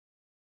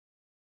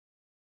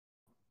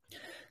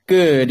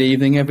Good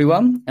evening,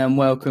 everyone, and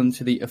welcome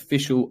to the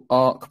official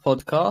ARK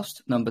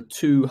podcast, number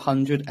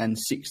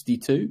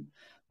 262.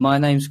 My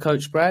name's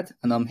Coach Brad,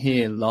 and I'm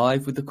here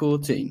live with the core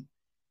team.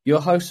 Your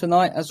host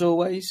tonight, as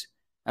always,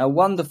 our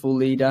wonderful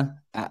leader,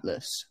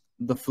 Atlas.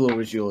 The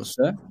floor is yours,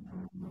 sir.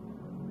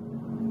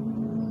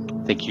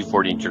 Thank you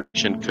for the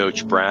introduction,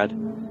 Coach Brad.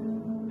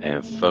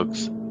 And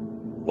folks,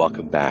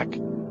 welcome back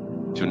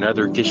to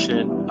another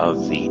edition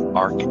of the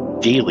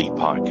ARK Daily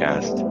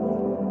Podcast.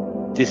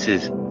 This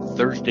is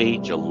Thursday,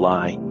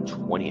 July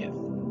 20th.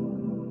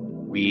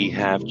 We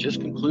have just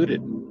concluded,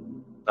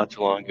 not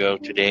too long ago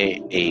today,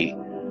 a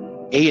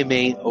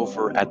AMA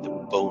over at the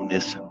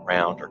bonus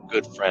round. Our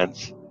good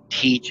friends,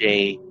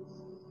 TJ,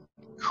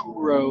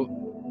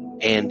 Kuro,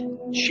 and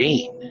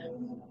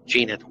Jane.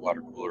 Jane had the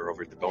water cooler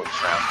over at the bonus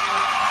round.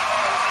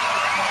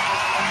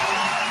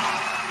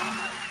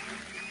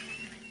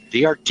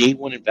 They are day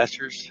one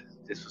investors.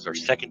 This was our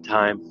second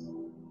time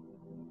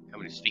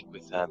coming to speak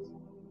with them.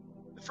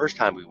 The first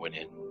time we went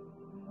in,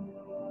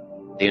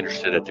 they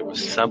understood that there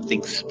was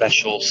something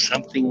special,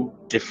 something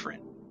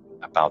different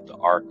about the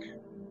ARK,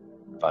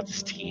 about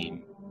this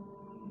team,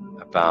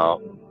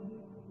 about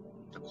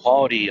the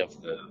quality of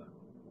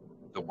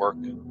the work,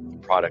 the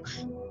products.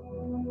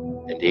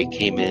 And they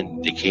came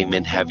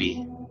in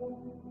heavy,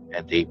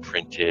 and they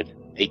printed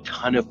a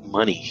ton of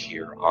money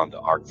here on the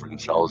ARK for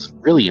themselves,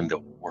 really in the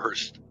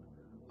worst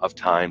of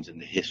times in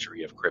the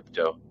history of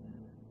crypto.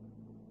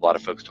 A lot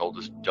of folks told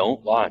us,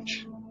 don't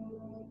launch.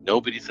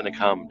 Nobody's going to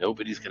come.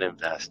 Nobody's going to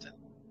invest. And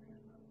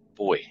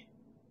boy,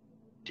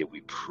 did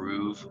we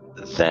prove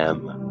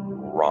them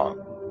wrong.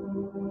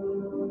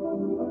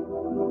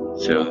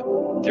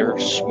 So they're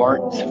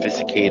smart,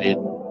 sophisticated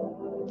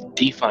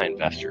DeFi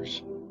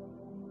investors.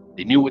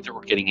 They knew what they were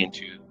getting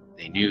into.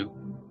 They knew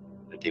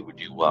that they would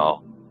do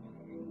well.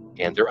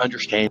 And their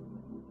understanding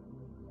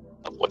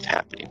of what's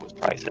happening with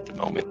price at the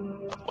moment,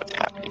 of what's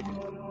happening.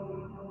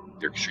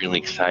 They're extremely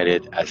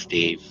excited as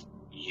they've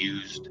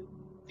used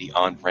the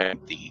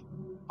on-ramp, the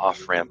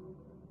off-ramp,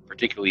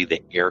 particularly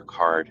the AIR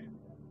card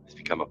has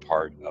become a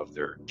part of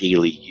their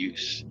daily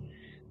use.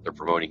 They're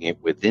promoting it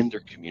within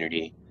their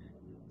community.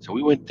 So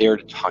we went there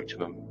to talk to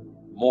them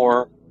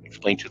more,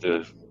 explain to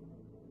the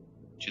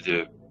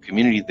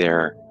community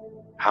there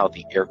how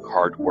the AIR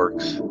card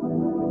works.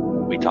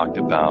 We talked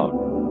about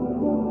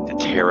the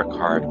Terra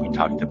card. We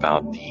talked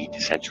about the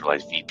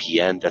decentralized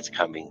VPN that's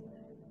coming,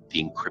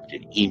 the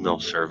encrypted email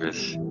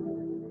service.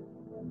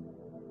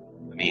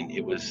 I mean,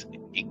 it was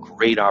a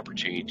great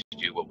opportunity to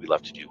do what we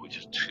love to do, which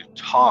is to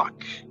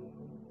talk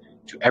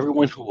to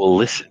everyone who will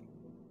listen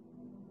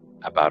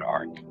about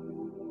ARK.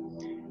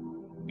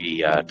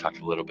 We talked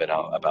a little bit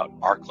about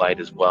ARK Lite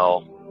as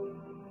well,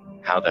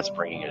 how that's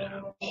bringing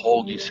a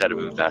whole new set of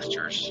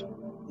investors,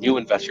 new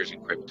investors in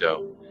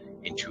crypto,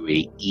 into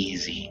a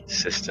easy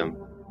system,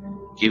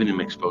 giving them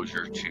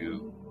exposure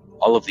to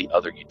all of the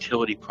other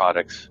utility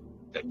products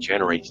that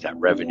generates that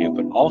revenue,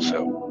 but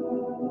also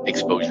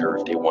exposure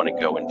if they want to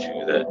go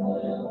into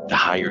the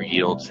higher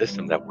yield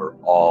system that we're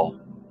all,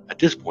 at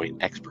this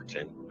point, experts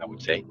in, I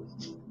would say.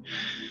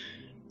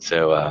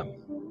 So,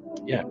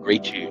 yeah,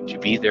 great to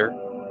be there.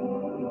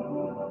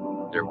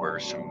 There were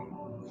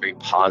some very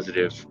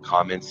positive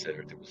comments.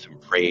 There was some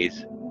praise,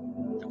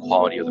 the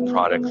quality of the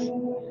products.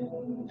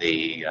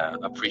 They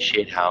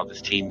appreciate how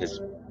this team has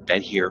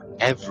been here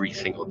every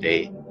single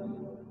day,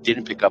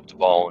 didn't pick up the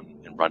ball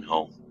and run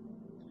home.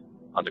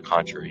 On the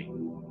contrary,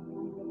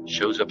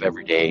 shows up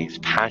every day, is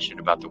passionate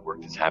about the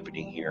work that's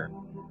happening here,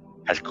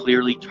 has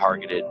clearly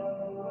targeted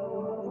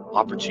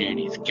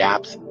opportunities,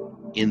 gaps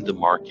in the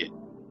market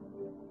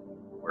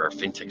where our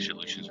fintech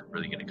solutions are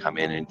really going to come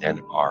in, and then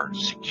our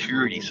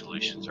security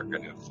solutions are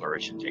going to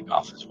flourish and take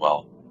off as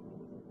well.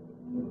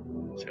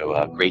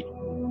 So great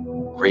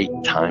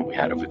time we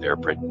had over there.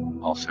 Britt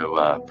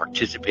also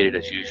participated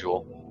as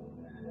usual.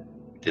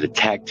 Did a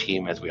tag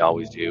team as we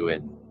always do,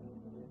 and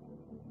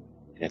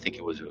I think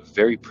it was a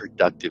very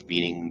productive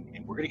meeting,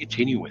 and we're going to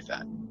continue with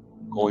that,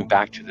 going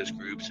back to those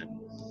groups. And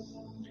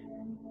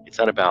it's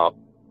not about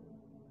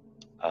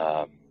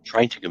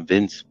trying to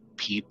convince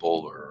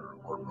people or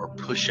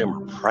push them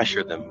or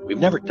pressure them. We've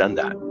never done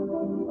that,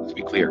 to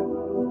be clear.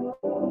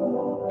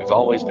 We've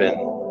always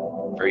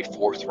been very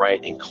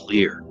forthright and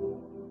clear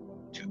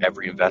to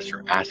every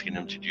investor, asking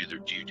them to do their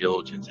due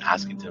diligence,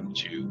 asking them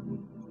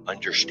to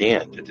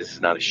understand that this is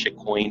not a shit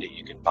coin that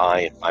you can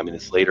buy and 5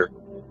 minutes later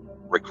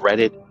regret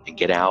it and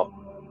get out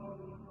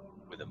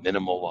with a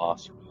minimal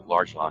loss or with a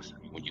large loss. I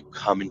mean, when you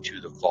come into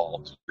the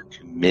vault, you're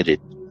committed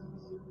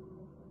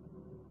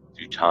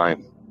through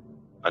time,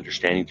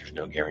 understanding there's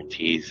no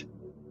guarantees.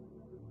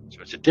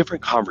 So it's a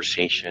different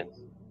conversation.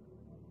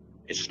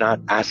 It's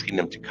not asking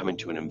them to come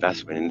into an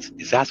investment.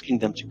 It's asking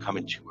them to come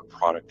into a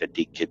product that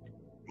they could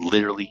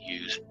literally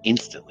use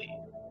instantly.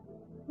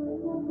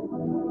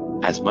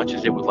 As much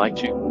as they would like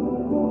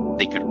to,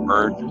 they could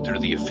earn through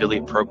the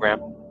affiliate program.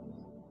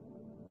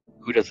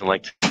 Who doesn't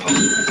like to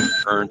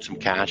earn some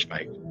cash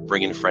by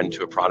bringing a friend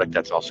to a product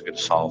that's also going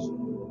to solve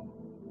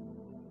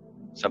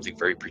something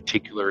very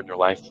particular in their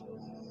life?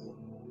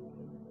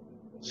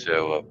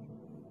 So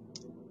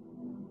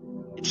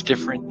it's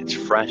different, it's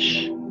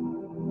fresh,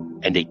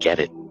 and they get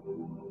it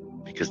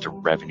because the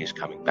revenue's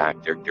coming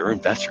back. They're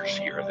investors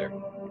here.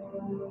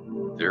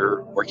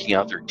 They're working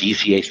out their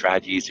DCA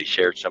strategies. They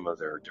shared some of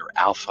their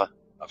alpha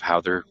of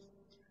how they're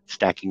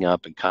stacking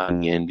up and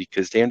coming in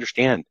because they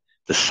understand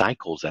the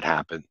cycles that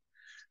happen,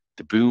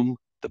 the boom,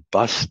 the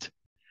bust.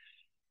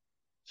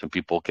 Some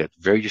people get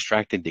very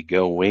distracted, they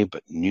go away,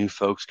 but new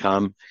folks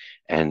come,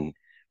 and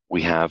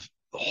we have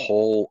the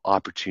whole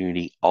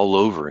opportunity all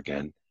over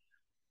again,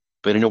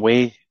 but in a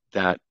way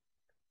that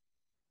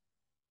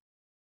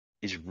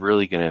is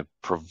really going to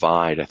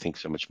provide, I think,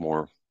 so much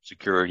more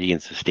security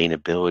and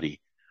sustainability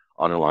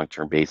on a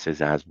long-term basis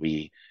as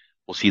we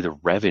will see the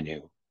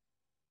revenue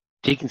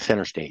taking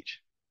center stage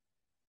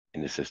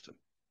in the system.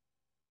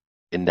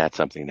 And that's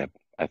something that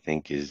I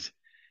think has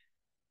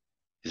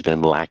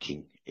been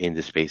lacking in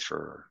the space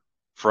for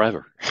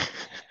forever.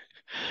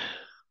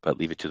 But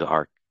leave it to the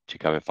ARK to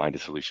come and find a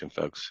solution,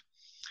 folks.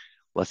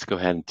 Let's go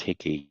ahead and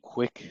take a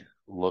quick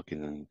look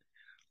and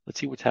let's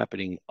see what's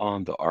happening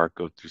on the ARK,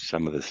 go through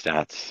some of the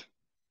stats.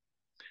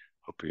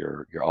 Hope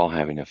you're all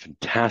having a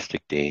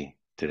fantastic day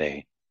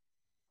today.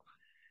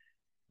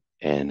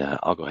 And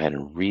I'll go ahead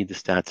and read the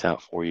stats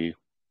out for you.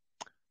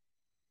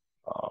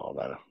 Oh,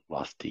 I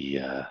lost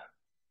the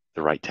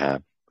right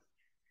tab.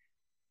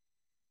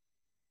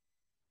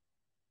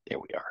 There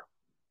we are.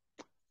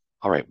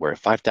 All right, we're at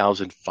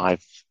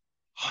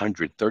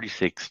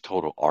 5,536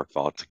 total ARK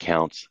vaults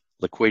accounts.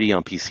 Liquidity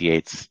on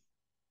PCS,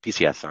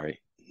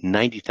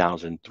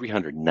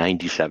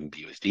 90,397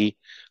 BUSD.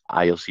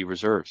 IOC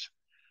reserves,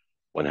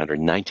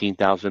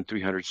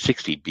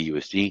 119,360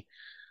 BUSD.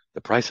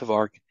 The price of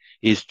ARK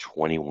is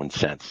 21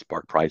 cents.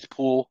 Spark price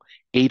pool,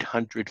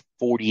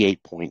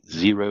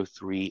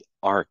 848.03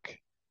 ARK.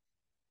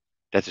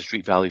 That's a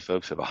street value,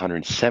 folks, of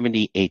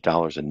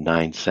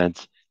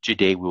 $178.09.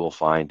 Today we will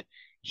find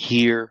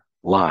here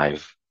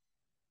live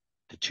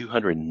the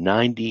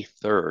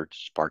 293rd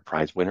Spark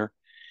Prize winner.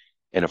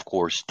 And of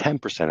course,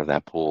 10% of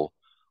that pool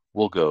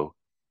will go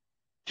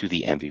to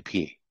the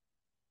MVP.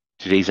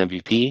 Today's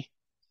MVP,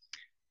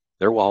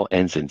 their wall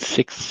ends in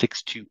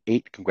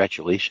 6628.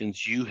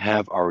 Congratulations. You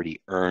have already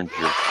earned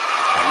your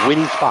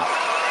winning spot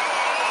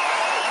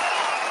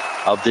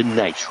of the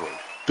Nitro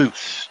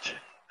Boost.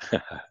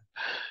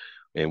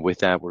 And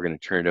with that, we're going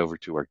to turn it over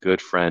to our good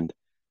friend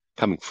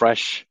coming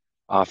fresh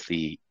off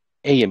the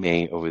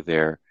AMA over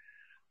there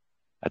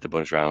at the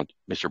bonus round,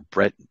 Mr.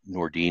 Brett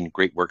Nordine.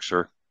 Great work,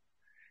 sir.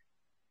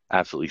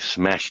 Absolutely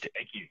smashed it.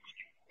 Thank you.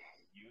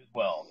 You as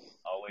well.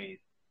 Always.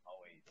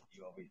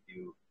 You always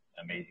do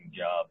an amazing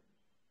job.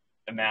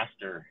 The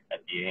master at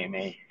the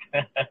AMA.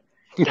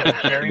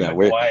 Jerry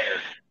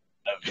Maguire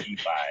of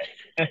EFI.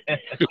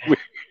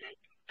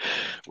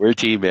 We're a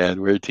team,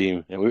 man. We're a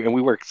team. And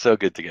we work so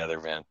good together,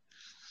 man.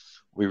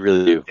 We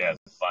really do. Yeah,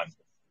 it's fun.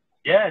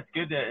 Yeah, it's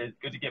good to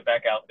get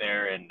back out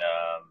there, and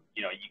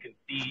you can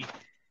see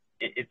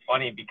it's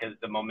funny because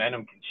the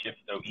momentum can shift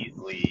so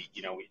easily.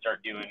 We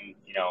start doing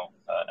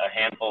a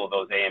handful of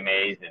those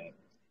AMAs,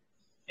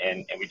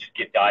 and we just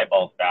get the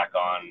eyeballs back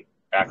on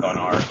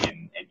ARK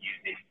and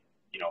using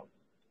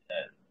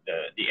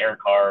the air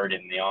card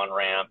and the on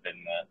ramp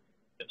and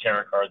the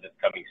Terra card that's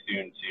coming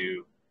soon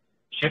to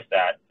shift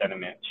that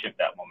sentiment, shift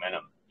that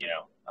momentum.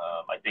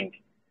 I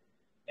think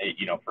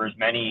for as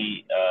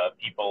many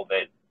people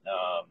that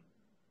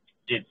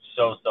did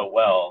so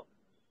well,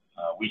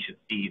 we should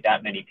see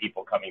that many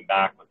people coming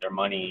back with their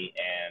money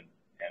and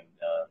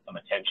some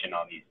attention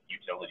on these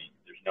utilities.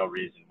 There's no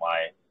reason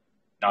why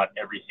not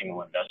every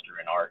single investor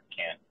in ARK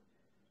can't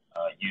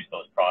use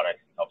those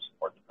products and help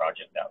support the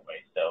project that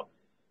way. So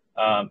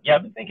I've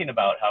been thinking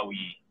about how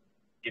we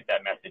get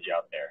that message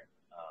out there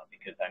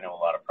because I know a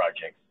lot of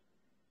projects,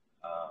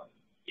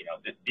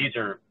 these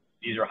are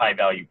high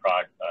value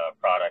products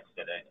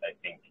that I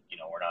think,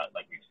 we're not,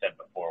 like we've said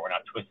before, we're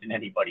not twisting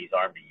anybody's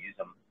arm to use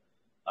them.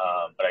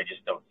 But I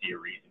just don't see a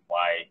reason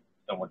why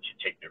someone should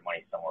take their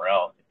money somewhere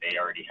else. If they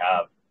already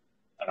have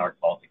an ARK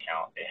Vault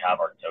account, they have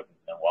ARK tokens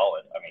in their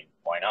wallet. I mean,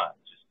 why not?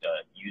 Just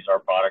use our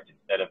product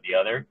instead of the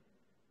other,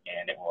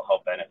 and it will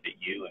help benefit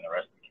you and the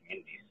rest of the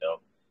community.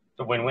 So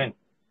it's a win-win.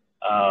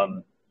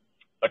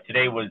 But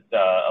today was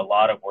a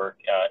lot of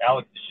work.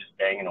 Alex is just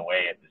banging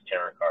away at this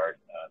Terra card.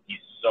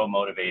 He's so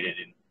motivated,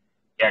 and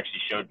he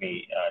actually showed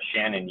me,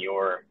 Shannon,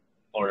 your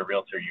Florida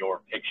Realtor, your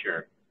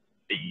picture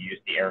that you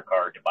used the air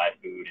card to buy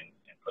food and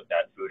put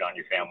that food on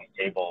your family's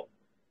table.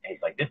 And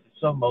he's like, this is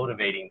so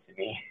motivating to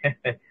me.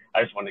 I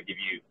just wanted to give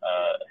you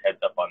a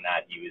heads up on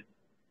that. He was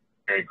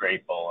very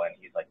grateful, and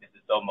he's like, this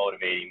is so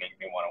motivating, makes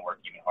me want to work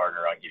even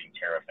harder on getting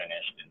Terra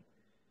finished and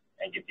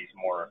get these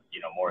more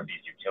of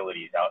these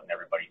utilities out in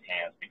everybody's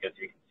hands, because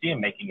you can see him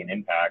making an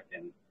impact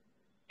and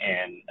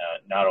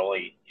not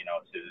only,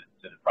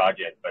 to the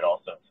project, but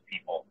also to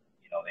people.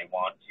 They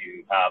want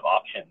to have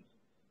options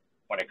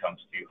when it comes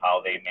to how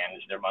they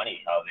manage their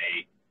money, how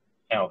they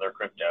handle their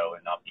crypto,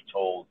 and not be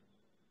told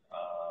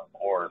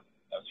or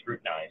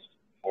scrutinized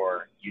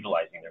for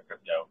utilizing their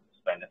crypto.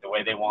 Spend it the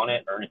way they want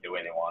it, earn it the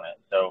way they want it.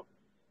 So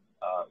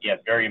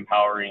it's very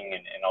empowering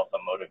and also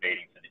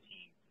motivating for the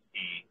team to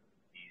see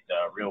these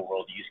real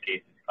world use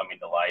cases coming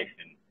to life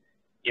and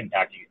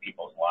impacting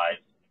people's lives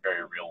in a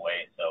very real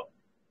way. So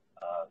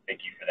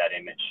thank you for that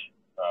image,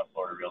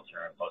 Florida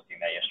Realtor, and posting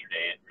that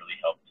yesterday. It really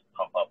helped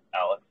pump up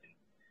Alex, and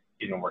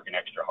he's been working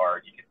extra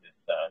hard to get this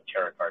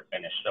Terra card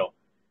finished. So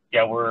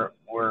yeah, we're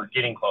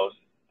getting close.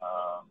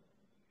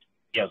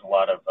 He has a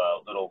lot of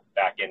little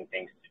back end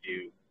things to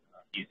do.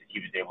 He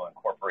was able to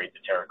incorporate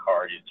the Terra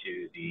card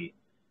into the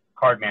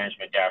card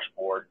management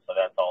dashboard, so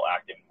that's all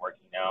active and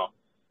working now.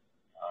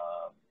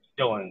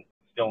 Still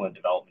in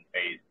development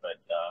phase, but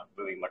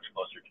moving much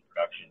closer to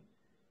production.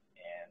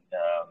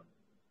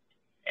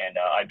 And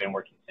I've been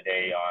working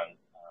today on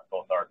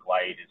both ARK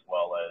Lite as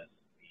well as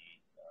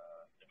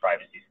the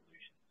privacy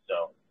solution.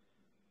 So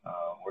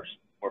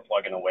we're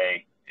plugging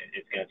away.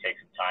 It's going to take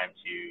some time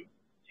to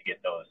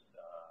get those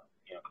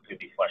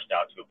completely fleshed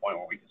out to a point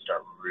where we can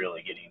start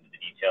really getting into the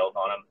details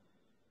on them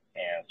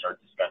and start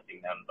discussing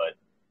them. But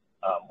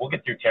we'll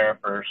get through Terra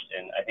first,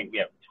 and I think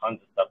we have tons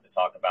of stuff to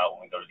talk about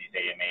when we go to these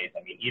AMAs.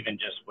 I mean, even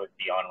just with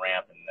the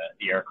on-ramp and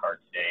the air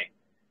card today,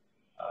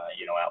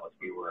 Atlas,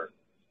 we were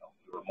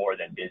more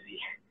than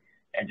busy,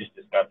 and just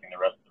discussing the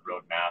rest of the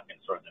roadmap and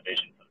sort of the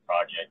vision for the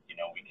project.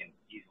 We can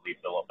easily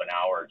fill up an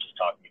hour just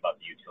talking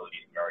about the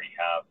utilities we already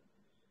have.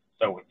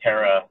 So with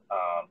Terra,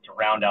 to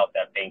round out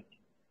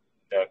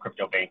the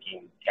crypto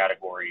banking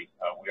category,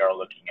 we are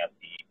looking at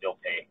the bill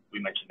pay. We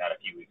mentioned that a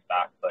few weeks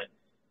back, but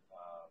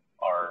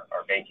our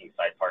banking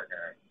side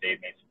partner,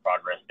 they've made some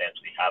progress. They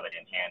actually have it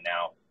in hand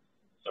now,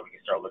 so we can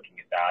start looking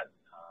at that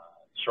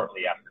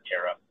shortly after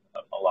Terra.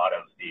 A lot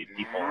of the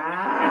people in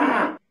this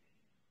community,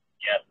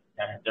 yes,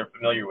 they're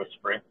familiar with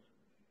Sprint,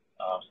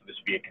 so this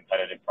would be a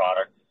competitive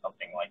product,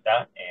 something like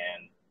that.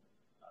 And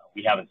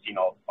we haven't seen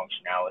all the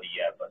functionality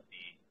yet, but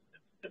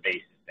the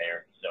base is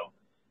there. So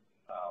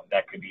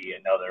that could be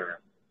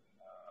another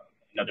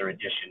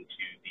addition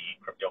to the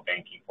crypto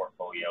banking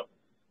portfolio.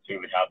 So we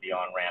would have the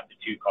on-ramp, the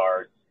 2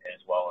 cards, as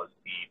well as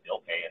the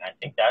bill pay. And I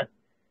think that's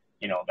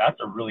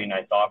a really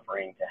nice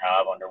offering to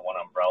have under one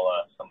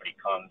umbrella. Somebody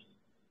comes,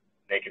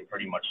 they can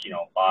pretty much,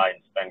 buy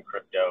and spend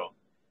crypto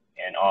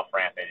and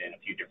off-ramp it in a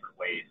few different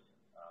ways.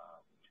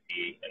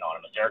 The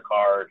anonymous air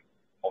card,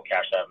 pull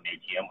cash out of an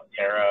ATM with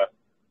Terra,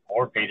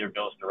 or pay their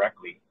bills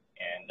directly.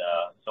 And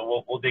so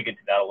we'll dig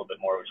into that a little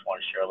bit more. We just want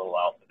to share a little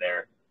alpha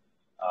there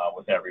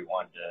with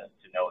everyone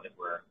to know that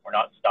we're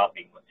not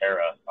stopping with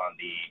Terra on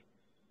the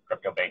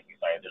crypto banking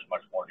side. There's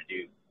much more to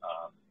do.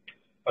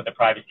 But the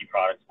privacy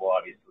products will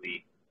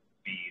obviously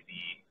be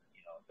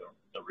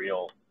the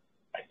real,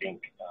 I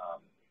think,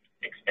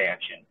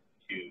 expansion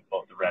to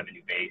both the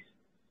revenue base,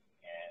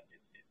 and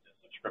it's a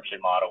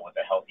subscription model with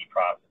a healthy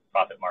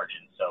profit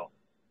margin. So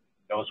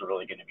those are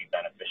really going to be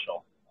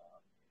beneficial.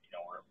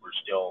 We're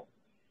still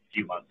a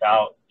few months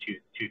out, 3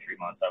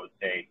 months, I would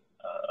say,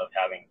 of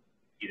having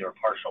either a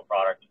partial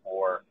product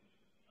or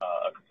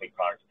a complete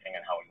product,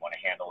 depending on how we want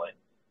to handle it.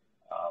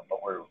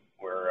 But we're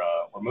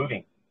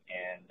moving,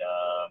 and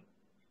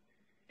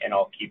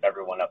I'll keep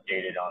everyone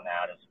updated on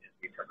that as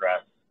we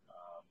progress.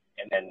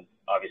 And then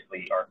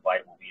obviously ARK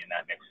Lite will be in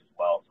that mix as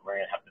well. So we're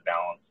going to have to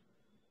balance,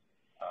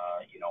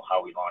 how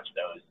we launch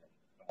those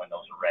and when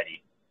those are ready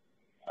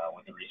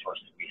with the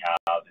resources we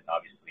have, and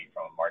obviously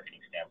from a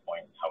marketing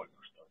standpoint, how we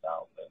push those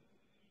out. But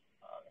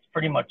that's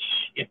pretty much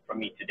it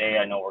from me today.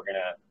 I know we're going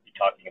to be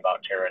talking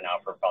about Terra now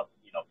for about,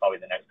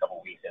 probably the next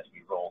couple of weeks as we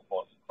roll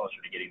closer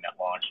to getting that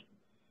launched,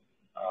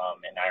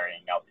 and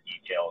ironing out the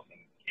details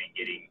and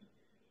getting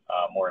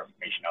more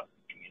information out to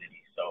the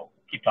community. So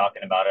keep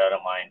talking about it. I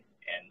don't mind.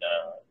 And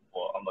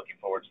I'm looking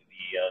forward to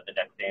the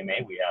next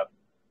AMA we have.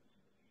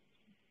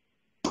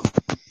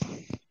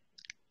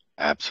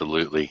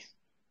 Absolutely.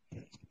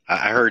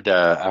 I heard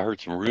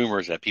some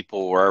rumors that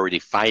people were already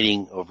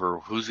fighting over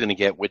who's going to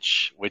get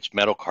which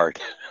metal card.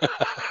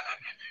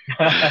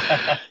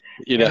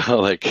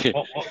 There'll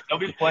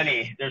be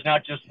plenty. There's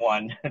not just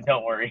one.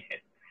 Don't worry.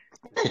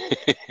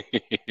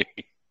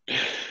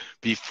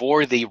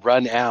 Before they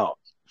run out,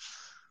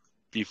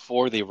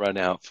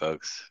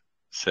 folks.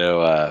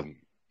 So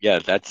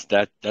that's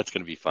going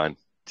to be fun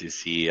to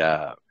see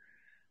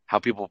how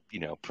people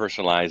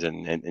personalize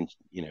and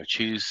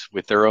choose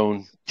with their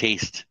own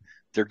taste,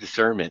 their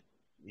discernment,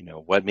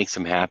 what makes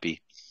them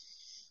happy.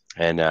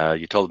 And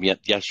you told me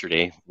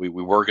yesterday we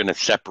were going to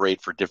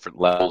separate for different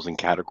levels and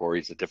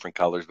categories of different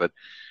colors, but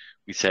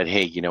we said,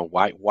 hey,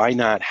 why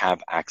not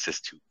have access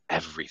to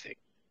everything,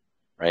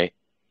 right?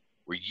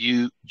 Where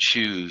you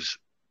choose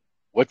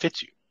what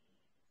fits you,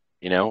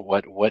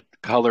 what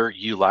color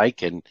you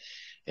like, and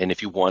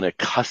if you want to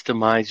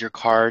customize your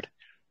card,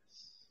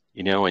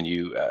 and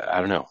you I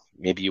don't know,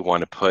 maybe you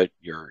want to put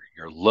your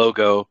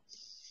logo.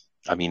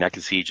 I mean, I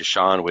can see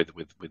Jashawn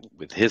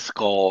with his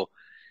skull.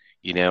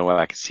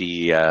 I can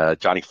see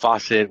Johnny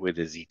Fawcett with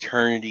his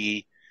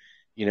eternity,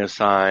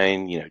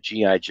 sign.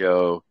 G.I.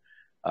 Joe,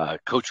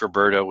 Coach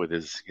Roberto with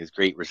his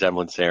great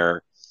resemblance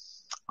there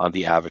on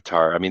the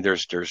avatar. I mean,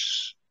 there's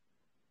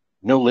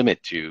no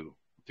limit to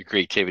the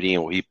creativity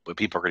and what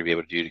people are going to be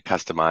able to do to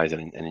customize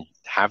and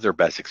have their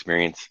best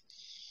experience.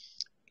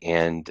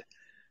 And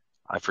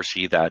I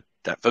foresee that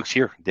folks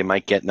here, they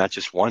might get not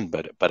just one,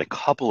 but a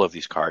couple of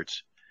these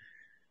cards,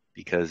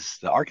 because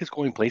the ARK is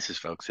going places,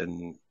 folks.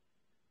 And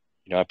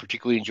I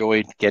particularly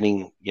enjoyed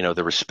getting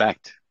the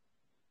respect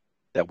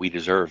that we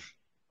deserve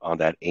on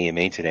that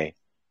AMA today,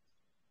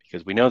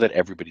 because we know that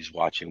everybody's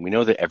watching, we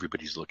know that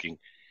everybody's looking,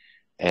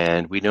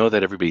 and we know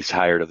that everybody's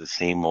tired of the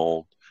same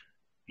old,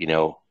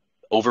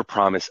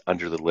 overpromise,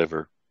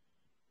 underdeliver.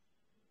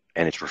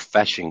 And it's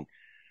refreshing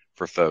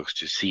for folks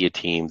to see a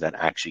team that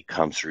actually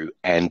comes through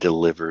and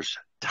delivers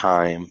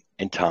time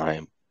and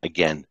time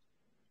again.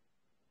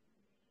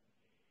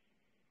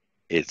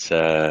 It's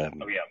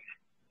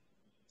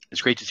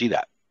it's great to see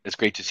that. It's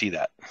great to see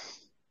that,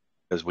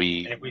 because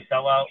and if we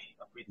sell out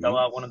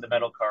one of the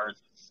metal cards,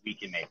 we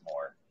can make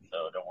more.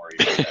 So don't worry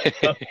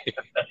about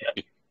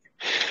that.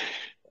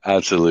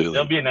 Absolutely,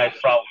 it'll be a nice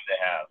problem to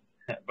have.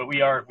 But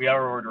we are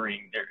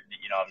ordering.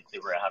 Obviously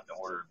we're gonna have to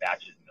order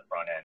batches in the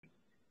front end.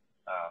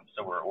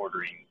 So we're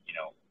ordering,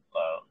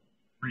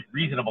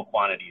 reasonable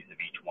quantities of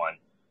each one.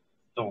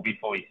 So we'll be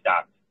fully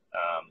stocked,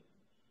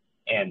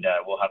 and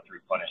we'll have to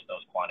replenish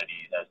those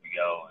quantities as we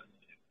go.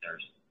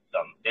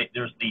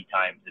 There's lead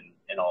times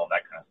and all of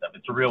that kind of stuff.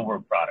 It's a real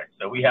world product,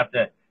 so we have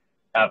to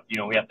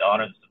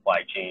honor the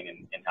supply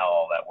chain and how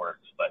all that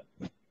works. But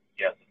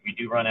yes, if we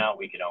do run out,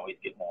 we can always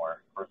get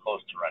more. If we're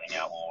close to running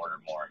out, we'll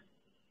order more.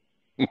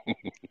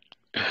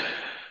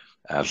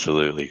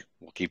 Absolutely,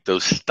 we'll keep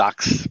those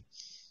stocks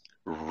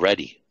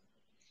ready.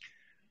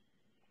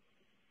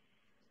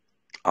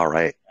 All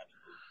right.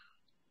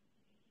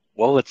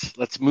 Well,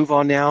 let's move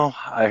on now.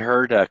 I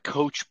heard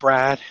Coach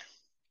Brad,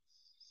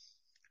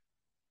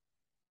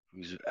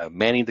 who's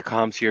manning the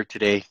comms here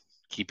today,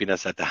 keeping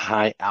us at the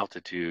high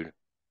altitude.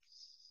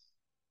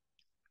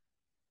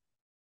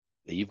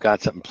 You've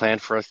got something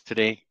planned for us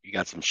today. You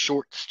got some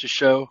shorts to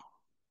show.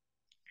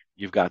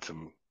 You've got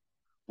some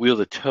Wheel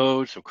to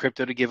Toad, some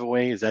crypto to give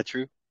away. Is that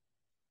true?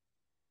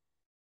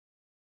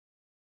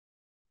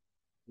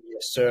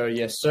 Yes, sir.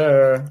 Yes,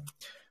 sir.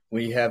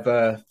 We have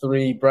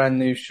 3 brand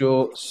new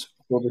shorts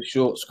for the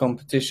shorts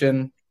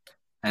competition.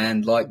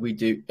 And like we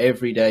do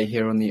every day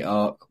here on the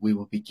ARK, we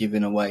will be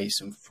giving away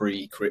some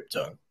free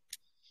crypto.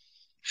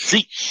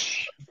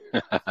 Sheesh.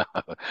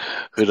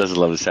 Who doesn't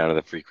love the sound of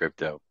the free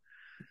crypto?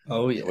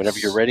 Oh, yes. So whenever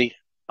you're ready,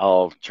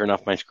 I'll turn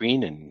off my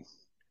screen, and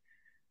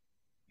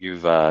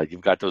you've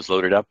got those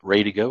loaded up,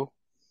 ready to go.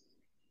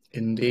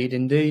 Indeed,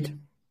 indeed.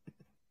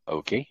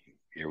 Okay,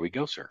 here we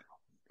go, sir.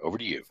 Over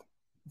to you.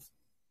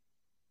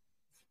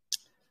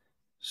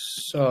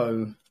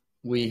 So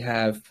we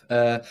have,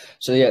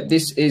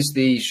 this is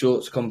the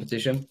shorts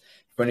competition.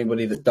 For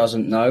anybody that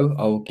doesn't know,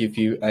 I'll give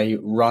you a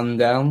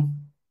rundown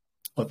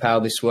of how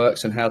this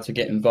works and how to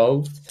get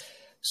involved.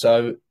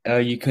 So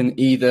you can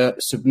either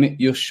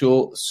submit your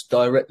shorts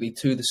directly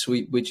to the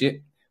Sweep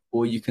widget,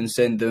 or you can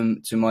send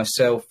them to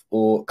myself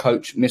or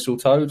Coach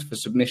Mistletoe for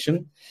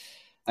submission.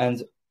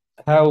 And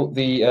how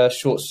the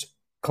shorts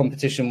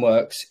competition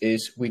works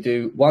is we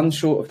do one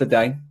short of the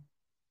day.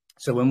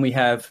 So when we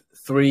have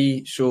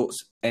 3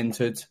 shorts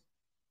entered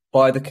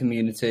by the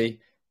community,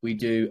 we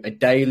do a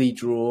daily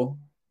draw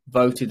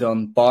voted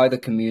on by the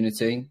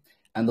community,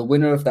 and the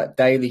winner of that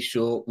daily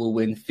short will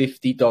win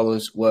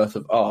 $50 worth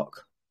of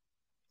ARK.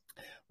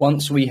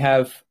 Once we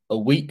have a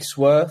week's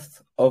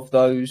worth of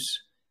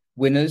those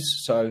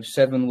winners, so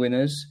 7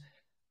 winners,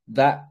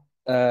 that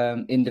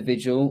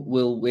individual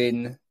will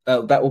win.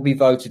 That will be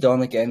voted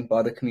on again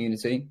by the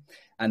community,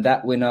 and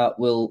that winner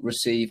will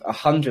receive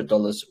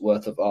 $100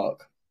 worth of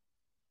ARK.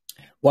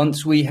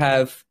 Once we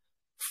have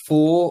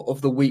 4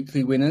 of the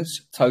weekly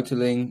winners,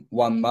 totaling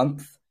 1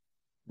 month,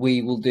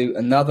 we will do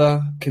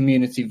another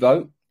community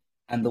vote,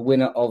 and the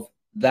winner of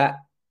that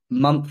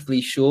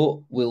monthly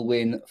short will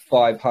win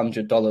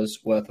 $500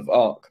 worth of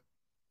ARK.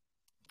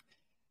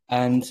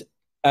 And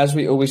as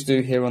we always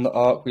do here on the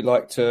ARK, we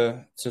like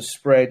to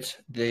spread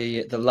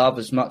the love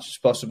as much as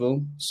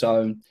possible.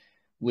 So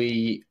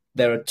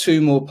there are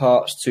 2 more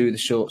parts to the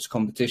shorts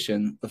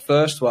competition. The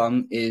first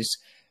one is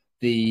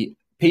the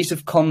piece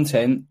of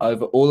content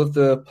over all of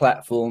the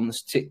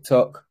platforms,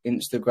 TikTok,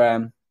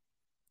 Instagram,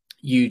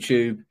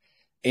 YouTube,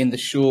 in the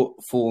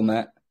short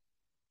format.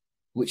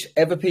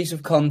 Whichever piece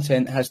of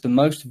content has the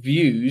most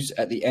views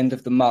at the end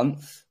of the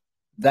month,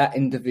 that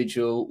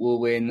individual will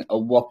win a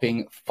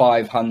whopping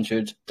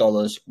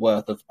 $500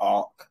 worth of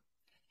ARK.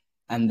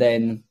 And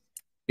then,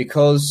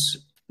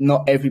 because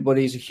not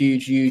everybody's a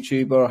huge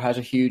YouTuber or has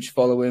a huge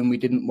following, we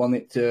didn't want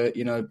it to,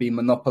 be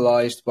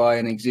monopolized by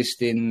an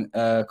existing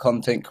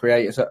content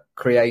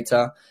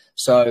creator.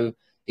 So,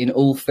 in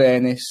all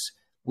fairness,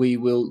 we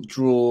will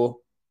draw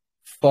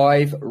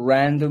 5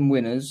 random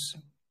winners,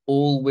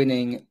 all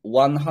winning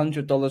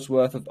 $100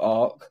 worth of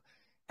ARK,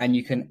 and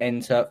you can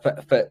enter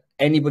for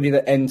anybody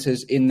that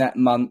enters in that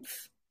month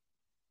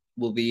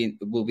will be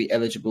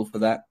eligible for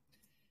that,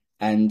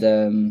 and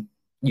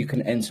you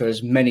can enter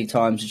as many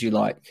times as you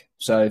like.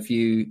 So if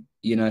you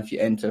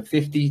enter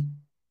 50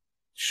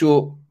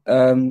 short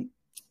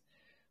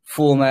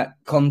format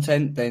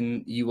content,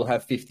 then you will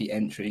have 50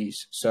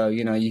 entries. So,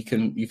 you know, you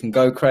can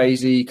go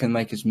crazy, you can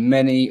make as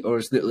many or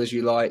as little as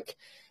you like,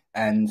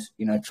 and,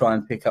 you know, try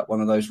and pick up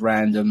one of those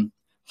random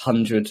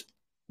 $100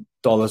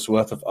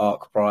 worth of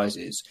ARK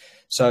prizes.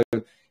 So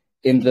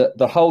in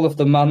the whole of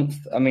the month,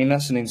 I mean,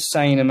 that's an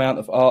insane amount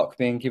of ARK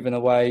being given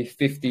away.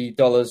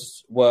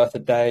 $50 worth a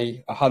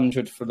day,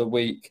 100 for the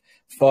week,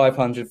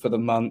 500 for the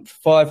month,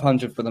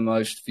 500 for the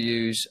most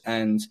views,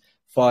 and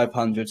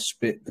 500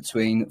 split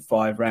between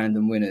 5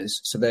 random winners.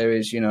 So there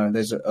is, you know,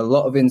 there's a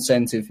lot of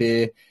incentive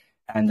here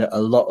and a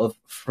lot of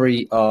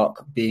free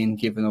ARK being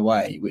given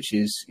away, which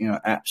is, you know,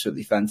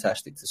 absolutely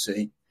fantastic to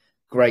see.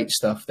 Great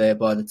stuff there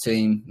by the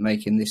team,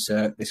 making this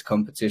this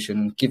competition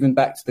and giving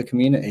back to the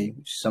community,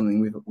 which is something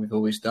we've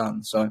always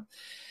done. So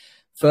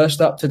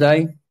first up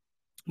today,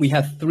 we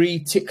have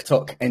 3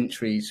 TikTok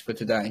entries for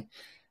today.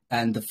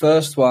 And the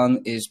first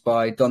one is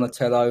by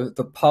Donatello.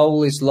 The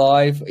poll is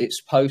live. It's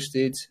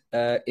posted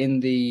in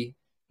the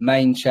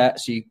main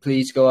chat. So you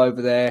please go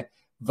over there,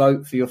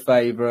 vote for your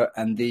favorite,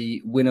 and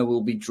the winner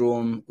will be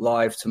drawn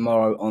live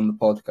tomorrow on the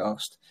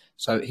podcast.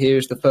 So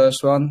here's the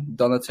first one,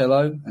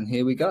 Donatello, and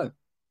here we go.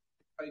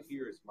 Right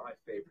here is my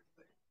favorite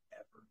thing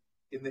ever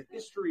in the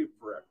history of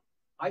forever.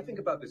 I think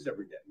about this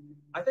every day.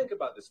 I think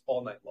about this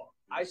all night long.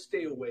 I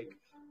stay awake,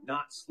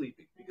 not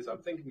sleeping, because I'm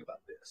thinking about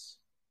this.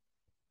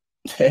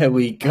 There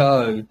we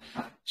go.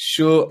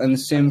 Short and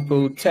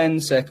simple,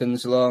 10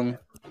 seconds long,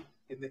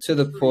 to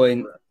the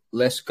point.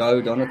 Let's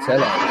go,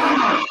 Donatello.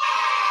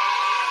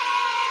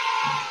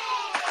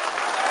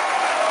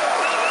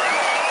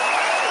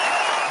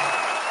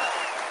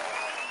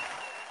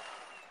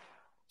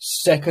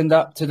 Second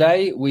up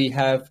today, we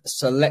have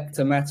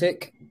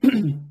Selectomatic.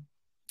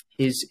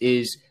 His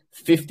is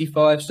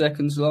 55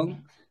 seconds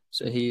long,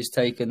 so he has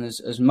taken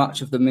as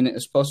much of the minute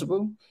as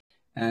possible.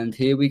 And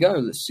here we go.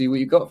 Let's see what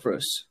you got for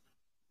us.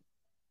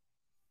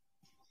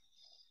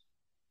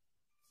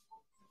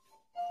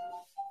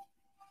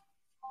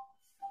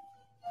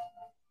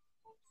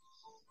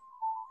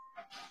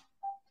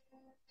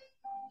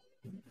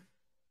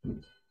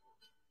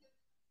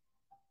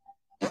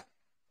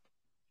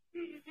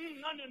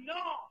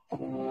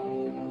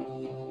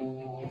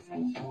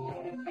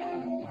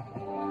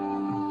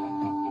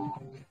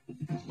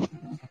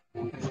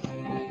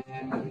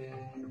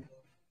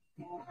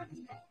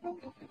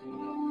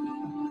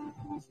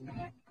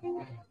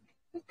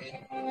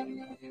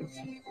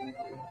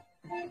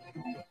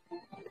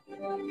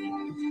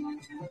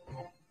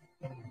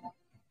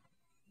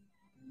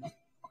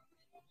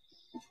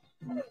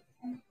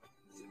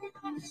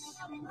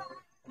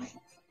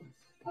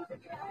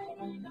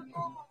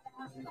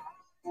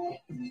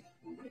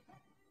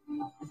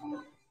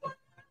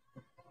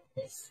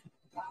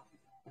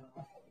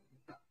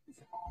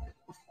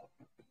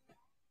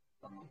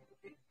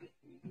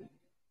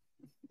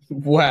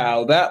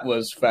 Wow, that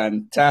was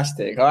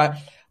fantastic. I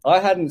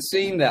hadn't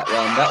seen that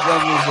one. That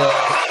one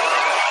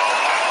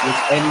was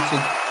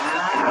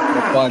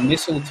entered by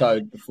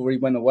Mistletoe before he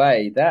went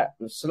away. That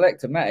was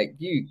Selectomatic.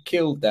 You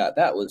killed that.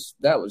 That was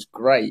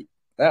great.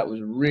 That was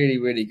really,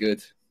 really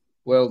good.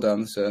 Well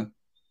done, sir.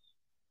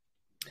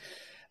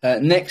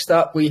 Next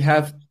up, we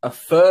have a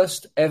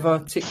first ever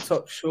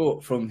TikTok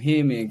short from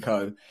Hear Me &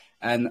 Co.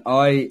 And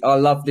I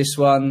love this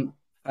one.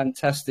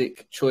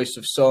 Fantastic choice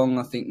of song.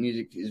 I think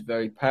music is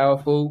very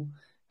powerful,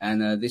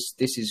 and this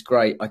is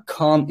great. I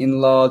can't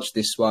enlarge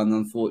this one,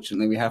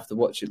 unfortunately. We have to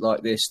watch it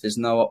like this. There's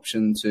no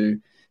option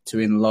to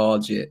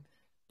enlarge it.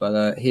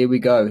 But here we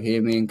go.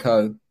 Hear Me &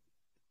 Co.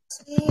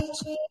 Sweet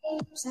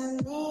dreams are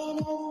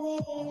made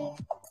of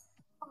this.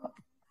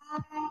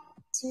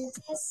 To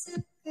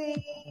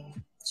disagree.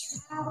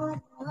 Travel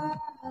the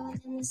world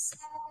in the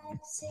 7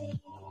 seas.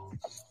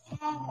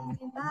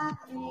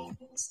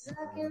 Everybody's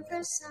looking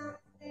for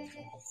something.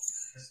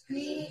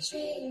 Sweet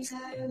dreams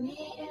are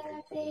made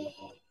of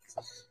these.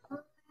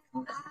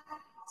 Open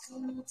eyes to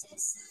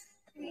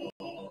disagree.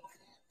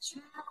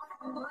 Travel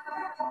the world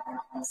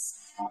in the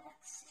 7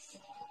 seas.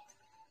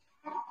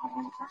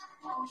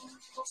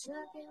 Everybody's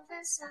looking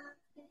for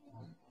something.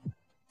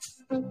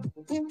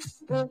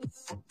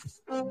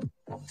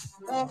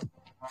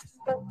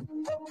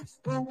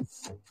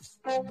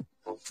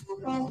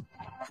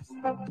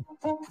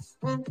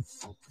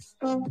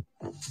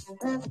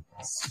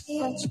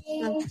 Sweet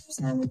dreams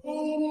are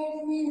made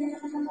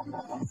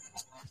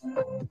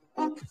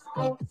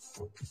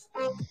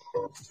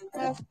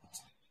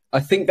I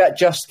think that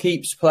just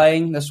keeps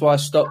playing. That's why I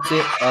stopped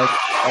it.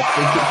 I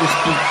think it just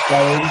keeps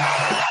going.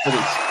 But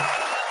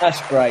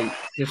that's great.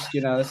 Just,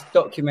 you know, it's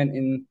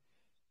documenting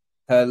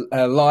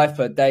her life,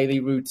 her daily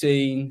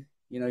routine,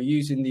 you know,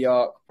 using the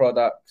ARK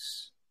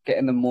products,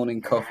 getting the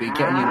morning coffee,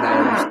 getting your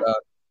nails done,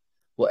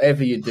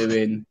 whatever you're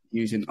doing,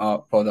 using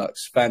ARK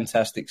products.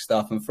 Fantastic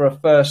stuff. And for a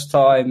first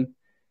time,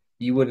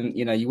 you wouldn't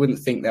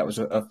think that was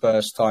a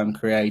first time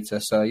creator.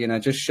 So, you know,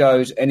 just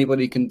shows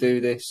anybody can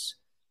do this.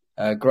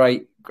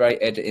 Great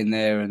editing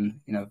there, and,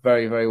 you know,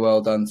 very, very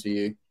well done to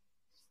you.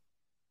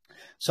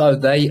 So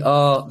they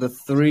are the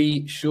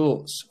 3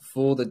 shorts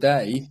for the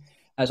day.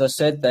 As I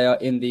said, they are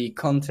in the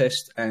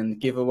contest and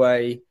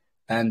giveaway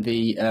and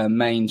the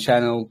main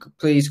channel.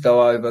 Please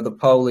go over. The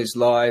poll is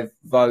live.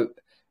 Vote,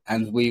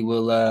 and we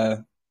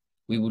will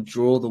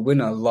draw the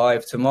winner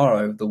live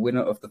tomorrow. The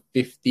winner of the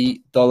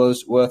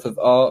 $50 worth of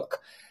ARK,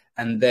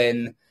 and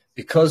then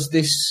because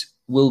this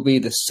will be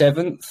the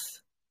 7th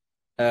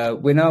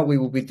winner, we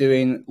will be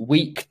doing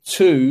week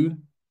 2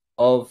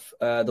 of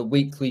the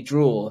weekly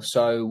draw.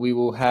 So we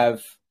will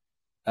have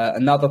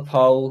another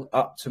poll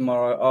up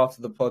tomorrow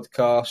after the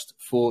podcast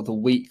for the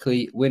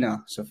weekly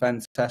winner. So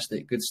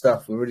fantastic, good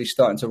stuff. We're really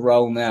starting to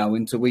roll now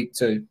into week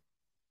 2.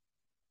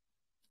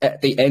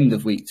 At the end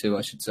of week 2,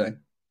 I should say.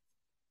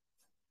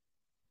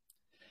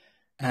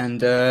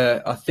 And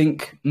I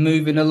think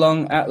moving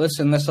along, Atlas,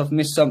 unless I've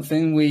missed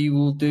something, we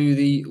will do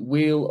the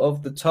Wheel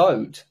of the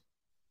Toad.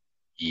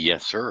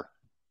 Yes, sir.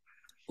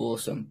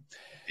 Awesome.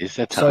 Is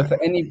that time? So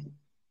for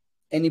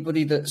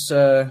anybody that's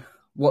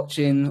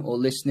watching or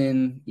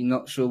listening, you're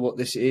not sure what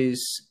this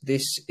is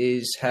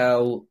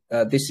how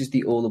this is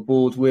the All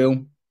Aboard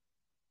wheel.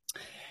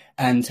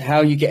 And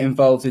how you get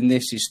involved in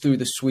this is through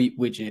the Sweet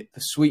Widget. The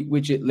Sweet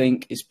Widget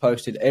link is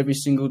posted every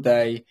single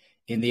day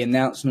in the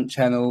announcement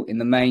channel, in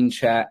the main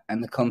chat,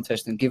 and the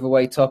contest and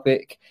giveaway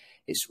topic.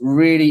 It's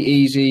really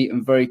easy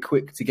and very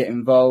quick to get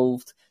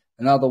involved.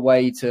 Another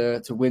way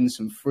to win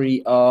some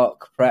free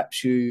ARK.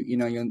 Perhaps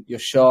you're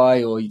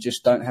shy or you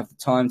just don't have the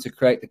time to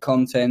create the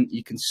content.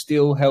 You can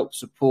still help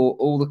support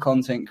all the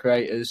content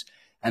creators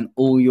and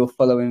all your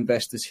fellow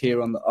investors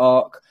here on the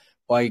ARK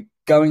by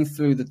going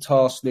through the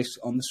task list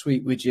on the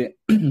Sweet Widget,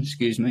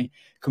 excuse me,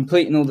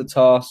 completing all the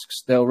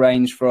tasks. They'll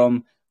range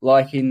from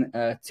liking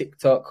a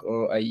TikTok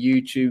or a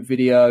YouTube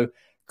video,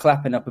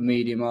 clapping up a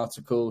Medium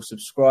article,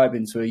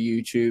 subscribing to a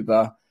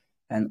YouTuber,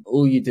 and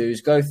all you do is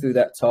go through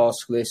that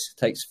task list. It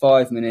takes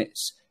 5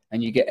 minutes,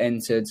 and you get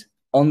entered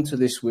onto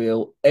this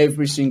wheel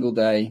every single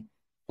day.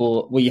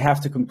 You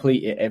have to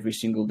complete it every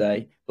single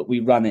day, but we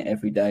run it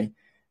every day,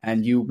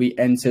 and you'll be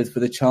entered for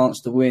the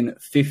chance to win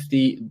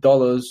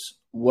 $50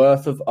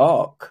 worth of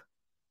ARK.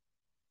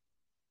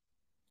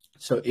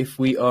 So if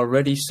we are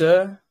ready,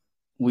 sir,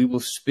 we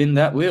will spin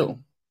that wheel.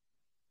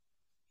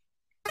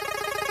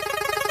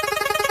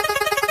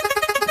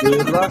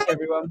 Good luck,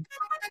 everyone.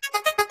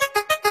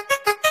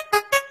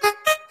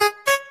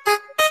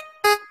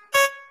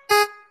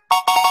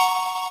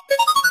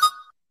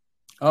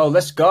 Oh,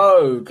 let's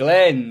go.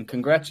 Glenn,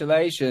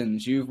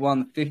 congratulations. You've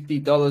won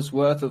 $50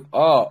 worth of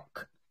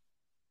ARK.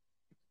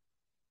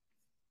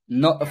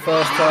 Not a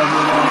first-time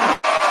winner.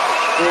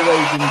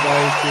 Always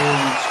involved here in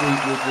the Sweet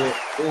Widget.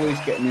 Always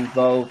getting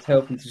involved,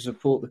 helping to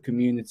support the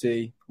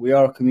community. We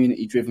are a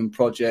community-driven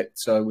project,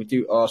 so we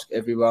do ask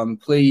everyone,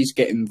 please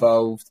get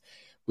involved.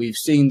 We've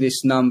seen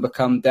this number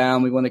come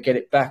down. We want to get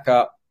it back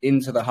up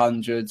into the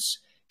hundreds,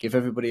 give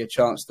everybody a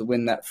chance to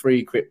win that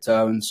free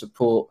crypto and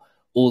support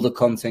all the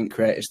content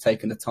creators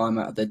taking the time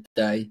out of their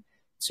day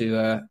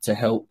to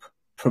help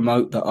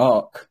promote the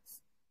ARK.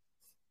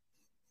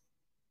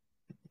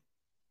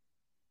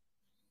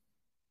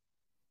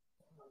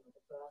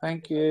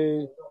 Thank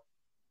you.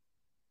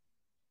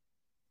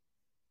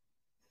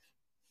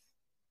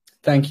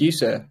 Thank you,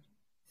 sir.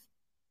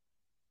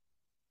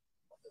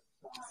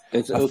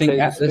 Is it I okay think to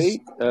Atlas...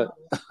 speak?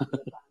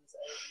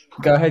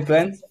 Go ahead,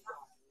 Glenn.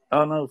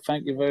 Oh, no,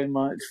 thank you very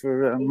much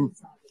for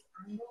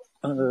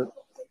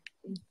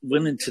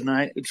winning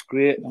tonight. It's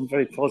great. I'm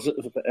very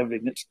positive about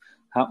everything that's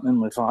happening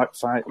with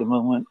ArkFi at the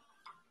moment.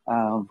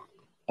 I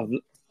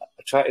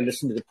try to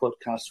listen to the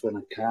podcast when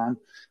I can,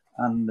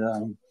 and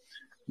I'm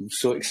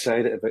so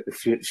excited about the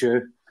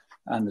future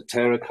and the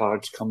tarot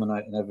cards coming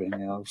out and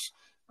everything else.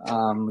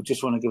 I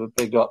just want to give a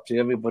big up to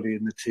everybody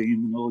in the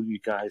team and all you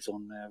guys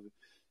on there.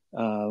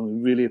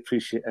 We really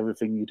appreciate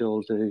everything you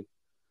all do.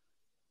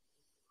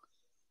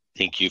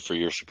 Thank you for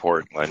your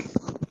support, Glenn.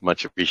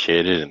 Much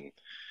appreciated. And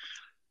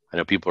I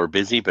know people are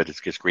busy, but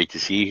it's just great to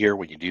see you here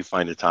when you do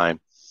find the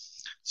time,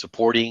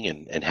 supporting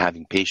and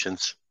having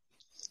patience.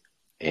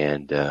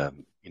 And, a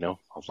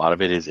lot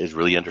of it is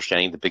really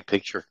understanding the big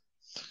picture.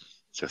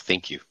 So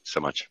thank you so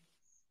much.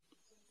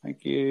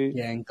 Thank you.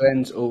 Yeah, and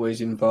Glenn's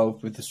always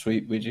involved with the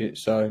Sweet Widget,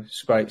 so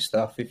it's great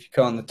stuff. If you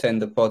can't attend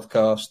the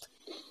podcast,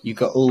 you've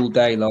got all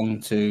day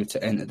long to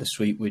enter the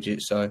Sweet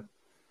Widget. So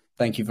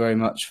thank you very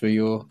much for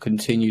your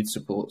continued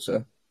support,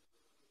 sir.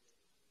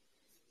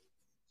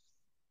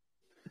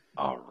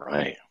 All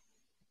right.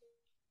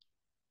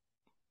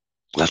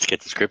 Let's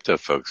get this crypto,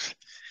 folks.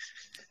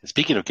 And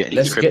speaking of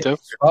getting crypto,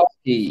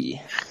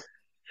 Sparky.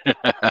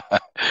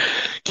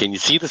 Can you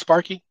see the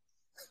Sparky?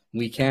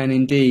 We can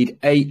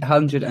indeed.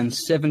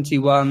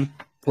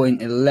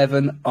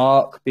 871.11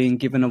 ARK being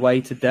given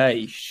away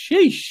today.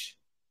 Sheesh.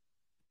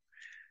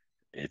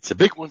 It's a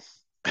big one.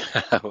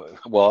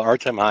 Well, our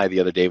time high the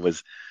other day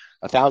was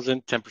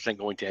 1,000, 10%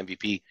 going to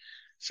MVP.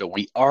 So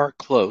we are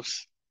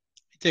close.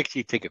 Let's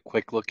actually take a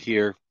quick look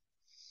here.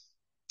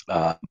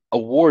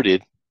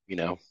 Awarded,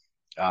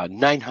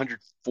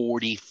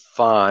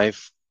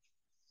 945.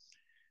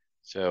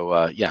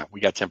 So, we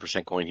got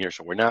 10% going here.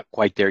 So we're not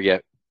quite there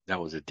yet. That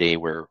was a day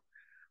where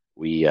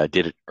We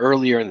did it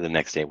earlier, and the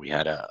next day we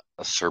had a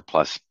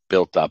surplus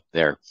built up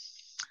there.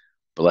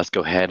 But let's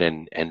go ahead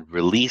and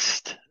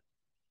release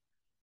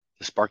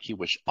the Sparky.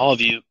 Wish all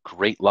of you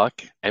great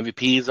luck.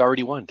 MVP has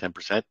already won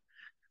 10%.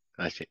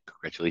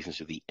 Congratulations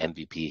to the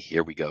MVP.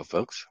 Here we go,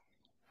 folks.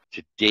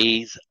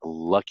 Today's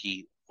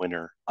lucky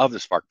winner of the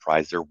Spark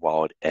Prize, their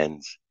wallet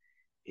ends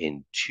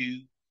in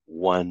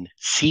 21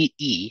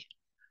 CE.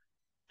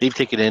 They've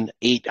taken in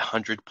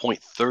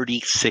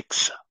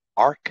 800.36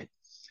 ARK.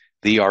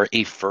 They are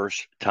a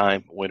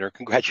first-time winner.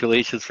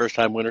 Congratulations,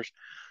 first-time winners.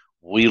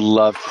 We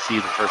love to see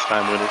the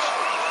first-time winners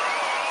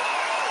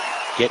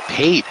get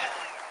paid.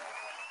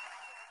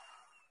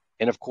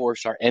 And, of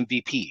course, our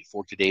MVP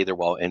for today, their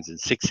wallet ends in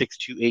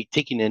 6628,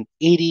 taking in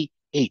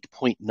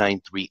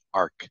 88.93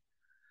 ARK.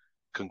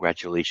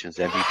 Congratulations,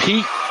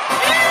 MVP.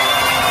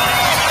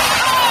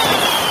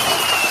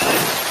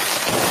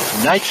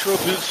 Nitro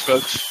Boost,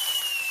 folks.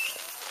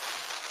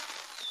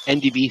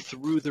 NDB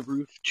through the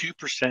roof,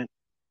 2%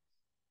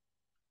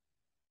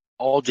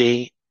 all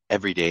day,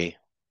 every day.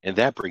 And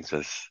that brings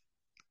us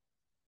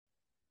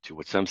to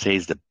what some say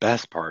is the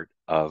best part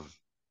of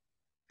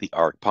the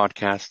ARK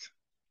podcast,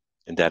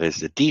 and that is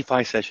the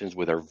DeFi sessions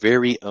with our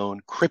very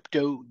own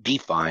crypto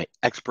DeFi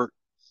expert,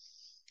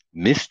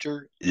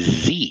 Mr.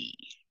 Z.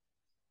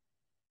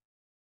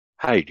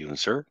 How are you doing,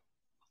 sir?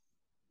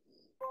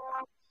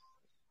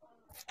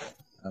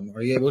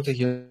 Are you able to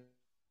hear?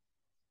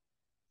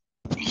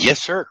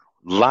 Yes, sir.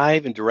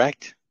 Live and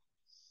direct,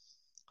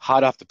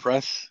 hot off the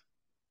press.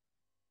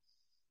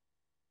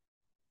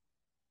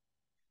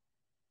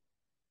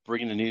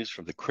 Bringing the news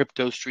from the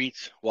crypto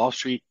streets, Wall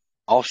Street,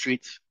 all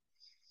streets.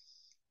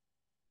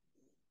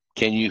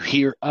 Can you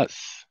hear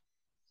us?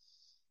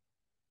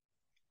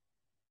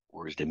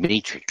 Or is the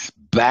Matrix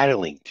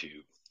battling to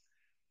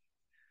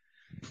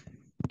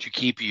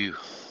keep you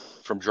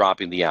from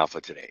dropping the alpha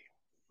today?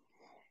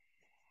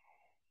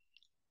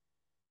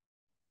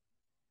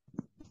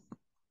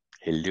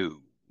 Hello.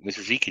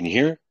 Mr. Z, can you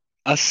hear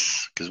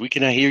us? Because we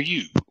cannot hear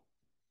you.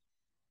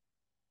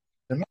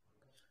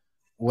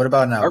 What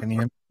about now? Can you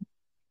hear me?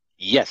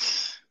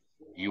 Yes.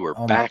 You are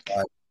back.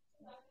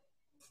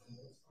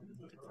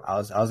 I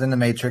was in the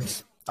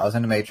Matrix.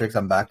 I'm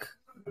back.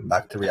 I'm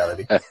back to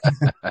reality.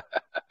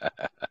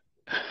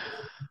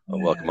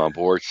 Welcome on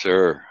board,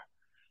 sir.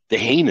 The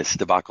heinous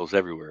debacles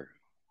everywhere.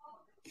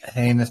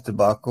 Heinous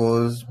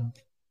debacles.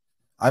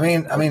 I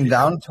mean,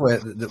 down to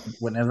it.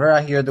 Whenever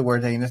I hear the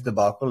word heinous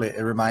debacle, it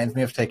reminds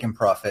me of taking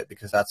profit,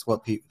 because that's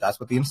what the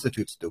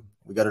institutes do.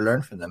 We got to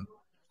learn from them,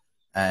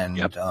 and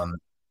yep.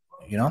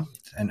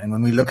 And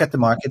when we look at the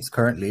markets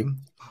currently,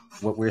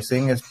 what we're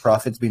seeing is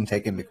profits being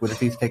taken,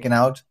 liquidity is taken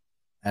out,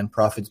 and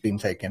profits being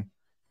taken,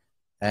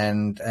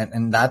 and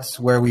that's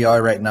where we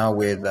are right now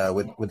with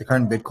the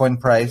current Bitcoin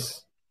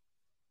price,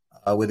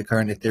 with the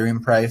current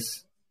Ethereum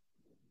price.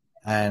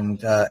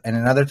 And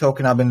another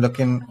token I've been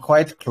looking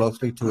quite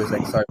closely to is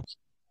XR.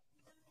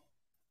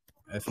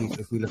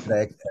 If we look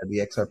at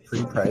the XR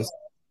pre-price,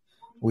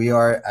 we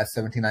are at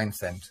 79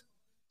 cents,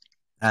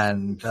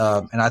 and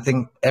I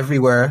think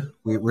everywhere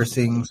we're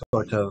seeing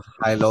sort of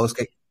high lows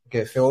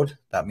get filled.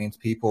 That means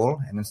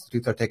people and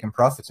institutes are taking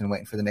profits and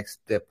waiting for the next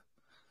dip.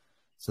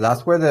 So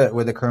that's where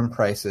the current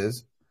price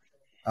is.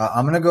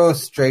 I'm gonna go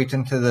straight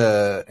into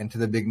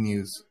the big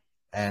news,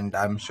 and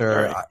I'm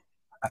sure. Right.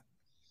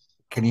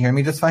 Can you hear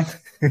me just fine?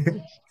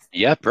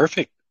 Yeah,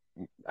 perfect.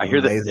 I hear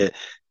Amazing.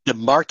 the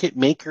market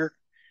maker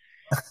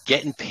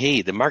getting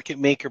paid. The market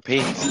maker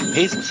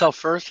pays himself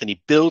first, and he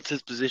builds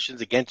his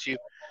positions against you,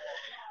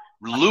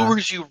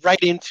 lures you right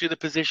into the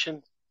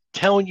position,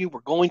 telling you we're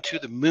going to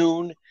the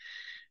moon,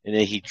 and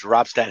then he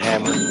drops that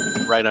hammer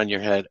right on your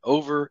head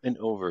over and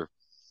over.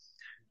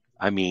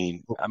 I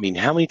mean,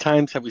 how many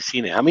times have we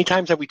seen it? How many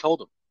times have we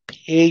told him,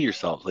 pay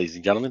yourself, ladies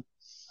and gentlemen?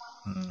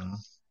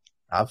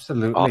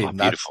 Absolutely. Oh,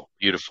 beautiful,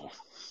 beautiful.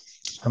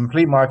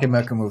 Complete market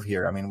maker move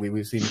here. I mean,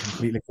 we've seen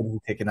complete liquidity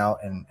taken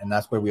out, and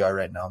that's where we are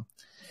right now.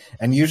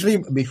 And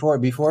usually before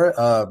big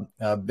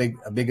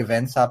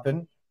events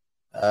happen,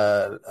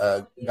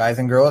 guys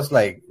and girls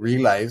like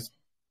realize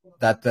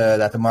that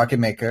the market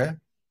maker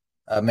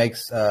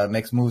makes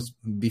moves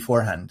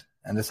beforehand,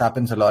 and this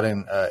happens a lot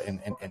in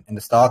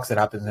the stocks. It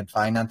happens in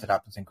finance. It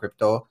happens in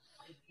crypto,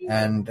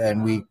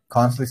 and we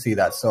constantly see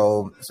that.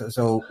 So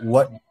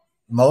what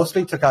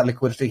mostly took out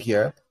liquidity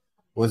here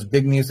was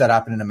big news that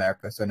happened in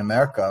America. So in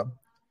America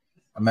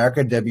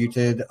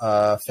debuted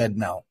Fed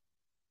Now.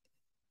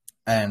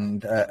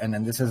 And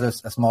then this is a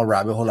small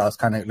rabbit hole I was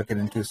kind of looking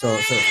into. So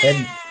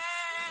Fed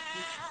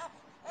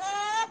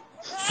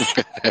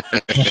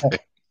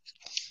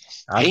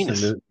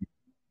absolutely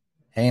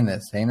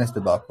heinous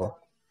debacle.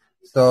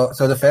 So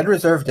the Federal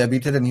Reserve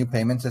debuted a new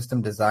payment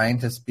system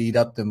designed to speed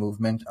up the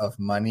movement of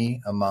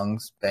money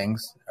amongst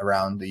banks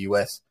around the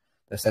U.S.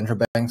 The central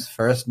bank's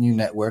first new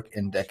network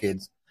in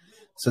decades.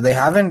 So they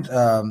haven't,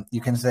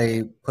 you can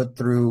say, put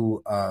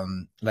through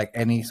like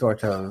any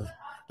sort of,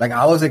 like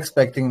I was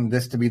expecting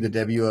this to be the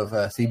debut of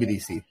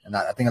CBDC. And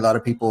I think a lot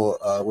of people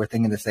were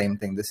thinking the same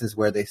thing. This is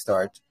where they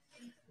start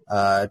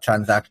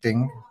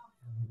transacting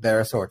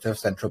their sort of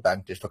central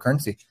bank digital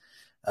currency.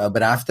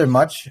 But after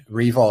much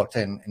revolt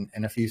in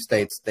a few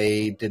states,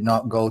 they did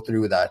not go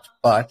through that.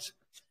 But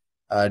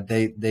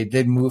they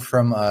did move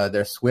from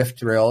their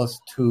Swift rails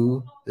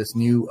to this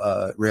new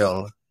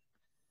rail,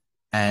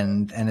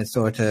 and it's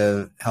sort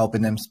of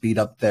helping them speed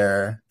up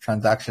their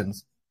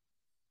transactions.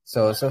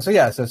 So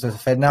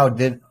FedNow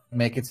did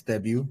make its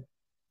debut,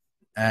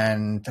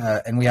 and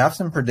we have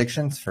some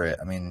predictions for it.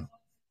 I mean,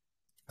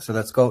 so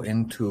let's go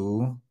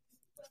into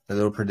the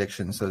little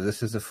predictions. So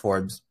this is the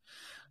Forbes.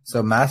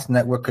 So mass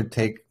network could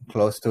take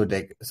close to a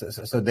decade.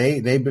 So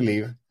they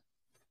believe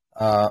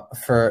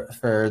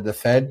for the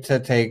Fed to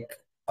take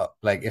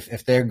like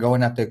if they're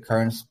going at the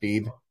current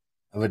speed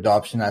of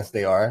adoption as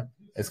they are,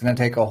 it's going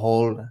to take a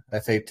whole,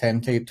 let's say,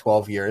 10 to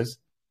 12 years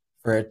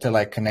for it to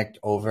like connect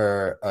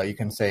over, you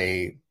can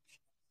say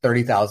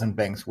 30,000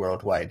 banks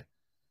worldwide.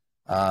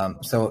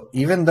 So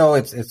even though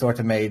it's sort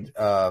of made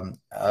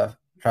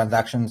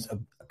transactions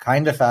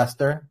kind of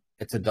faster,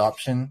 its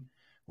adoption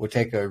will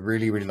take a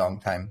really, really long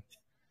time.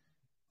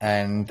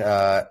 And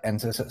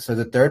so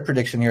the third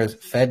prediction here is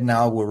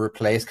FedNow will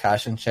replace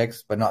cash and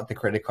checks, but not the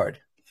credit card.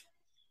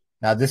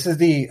 Now this is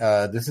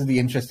the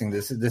interesting.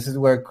 This is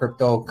where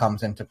crypto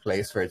comes into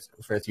place for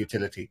its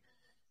utility,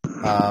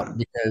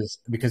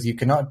 because you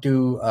cannot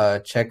do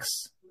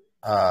checks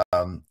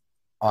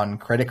on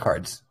credit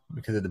cards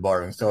because of the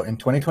borrowing. So in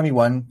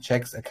 2021,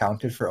 checks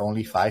accounted for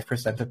only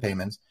 5% of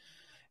payments.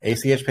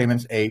 ACH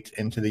payments ate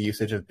into the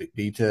usage of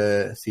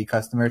B2C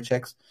customer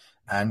checks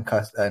and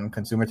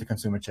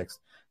consumer-to-consumer checks,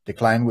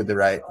 declined with the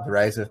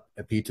rise of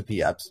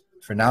P2P apps.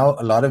 For now,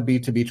 a lot of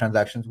B2B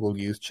transactions will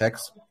use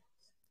checks,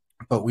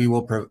 but we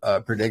will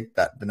predict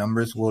that the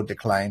numbers will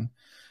decline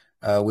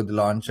with the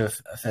launch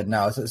of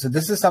FedNow. So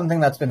this is something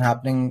that's been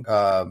happening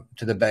to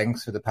the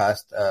banks for the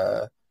past,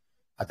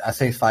 I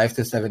say 5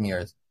 to 7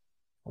 years,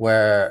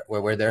 where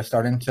they're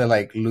starting to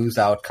like lose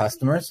out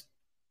customers.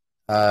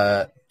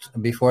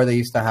 Before they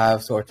used to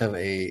have sort of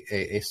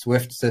a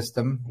Swift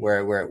system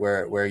where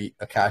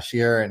a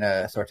cashier and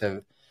a sort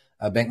of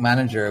a bank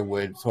manager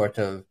would sort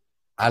of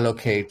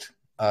allocate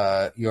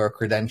your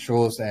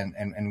credentials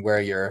and where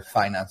your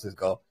finances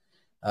go.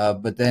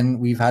 But then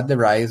we've had the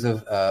rise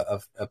of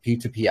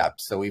P2P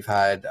apps. So we've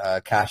had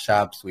Cash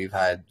Apps, we've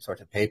had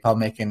sort of PayPal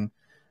making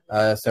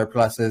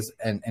surpluses,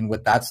 and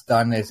what that's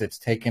done is it's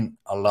taken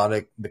a lot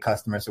of the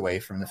customers away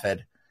from the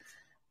Fed,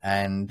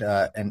 and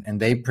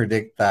they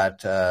predict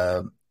that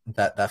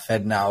that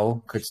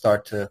FedNow could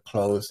start to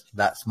close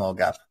that small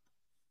gap.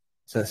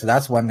 So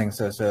that's one thing.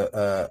 So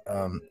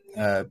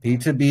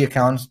P2B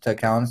accounts to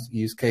accounts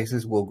use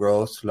cases will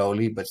grow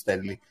slowly but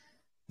steadily.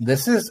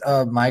 This is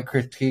my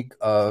critique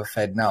of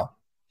FedNow,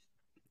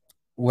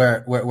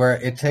 where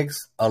it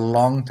takes a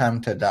long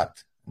time to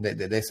adapt.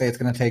 They say it's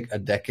going to take a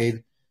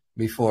decade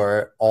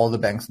before all the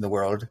banks in the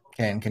world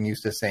can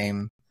use the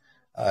same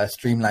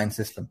streamlined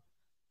system.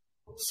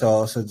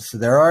 So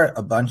there are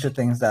a bunch of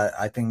things that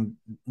I think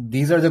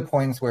these are the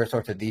points where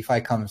sort of DeFi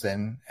comes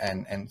in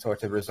and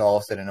sort of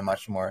resolves it in a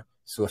much more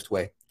swift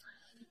way.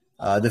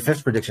 The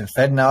fifth prediction,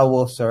 FedNow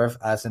will serve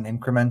as an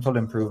incremental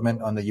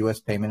improvement on the U.S.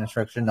 payment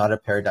infrastructure, not a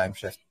paradigm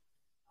shift.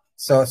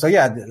 So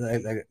yeah,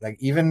 like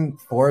even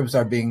Forbes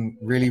are being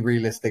really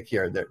realistic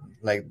here.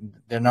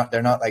 They're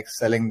not like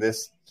selling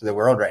this to the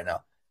world right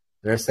now.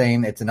 They're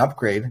saying it's an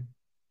upgrade,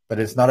 but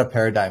it's not a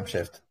paradigm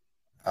shift.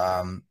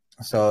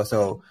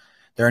 So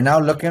they're now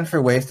looking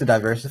for ways to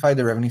diversify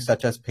the revenue,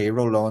 such as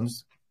payroll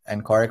loans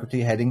and car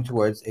equity, heading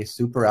towards a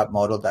super app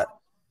model.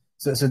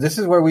 So this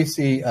is where we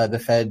see the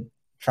Fed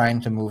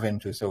trying to move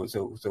into. So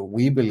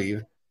we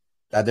believe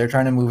that they're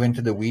trying to move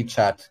into the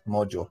WeChat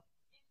module.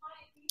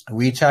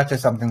 WeChat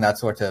is something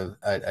that's sort of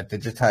a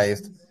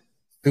digitized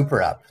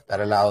super app that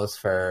allows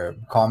for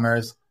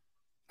commerce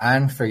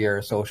and for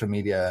your social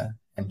media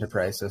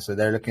enterprise. So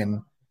they're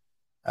looking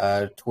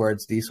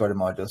towards these sort of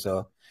modules.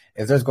 So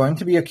if there's going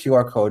to be a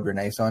QR code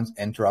renaissance,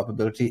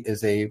 interoperability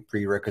is a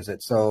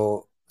prerequisite.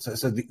 So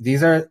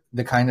these are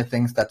the kind of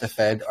things that the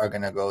Fed are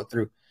going to go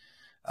through.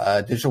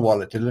 Digital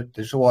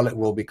wallet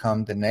will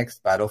become the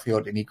next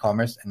battlefield in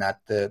e-commerce and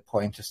at the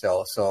point to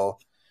sell. So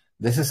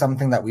this is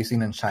something that we've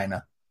seen in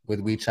China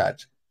with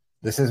WeChat.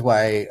 This is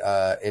why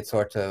it's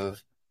sort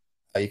of,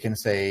 you can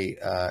say,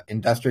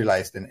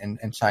 industrialized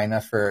in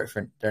China for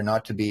there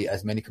not to be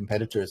as many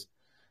competitors.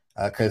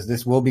 Because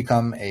this will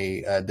become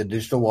the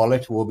digital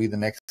wallet will be the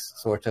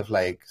next sort of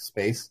like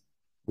space,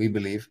 we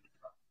believe,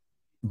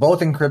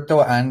 both in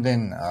crypto and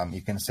in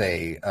you can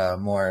say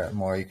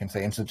more you can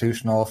say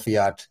institutional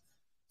fiat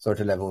sort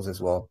of levels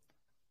as well.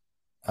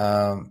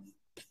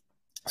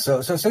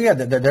 So yeah,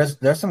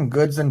 there's some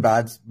goods and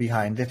bads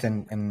behind it,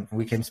 and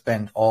we can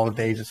spend all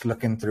day just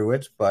looking through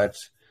it. But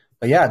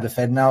yeah, the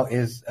FedNow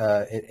is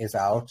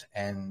out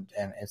and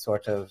it's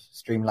sort of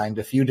streamlined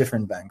a few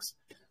different banks.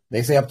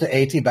 They say up to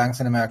 80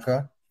 banks in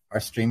America are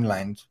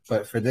streamlined,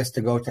 but for this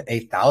to go to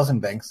 8,000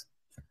 banks,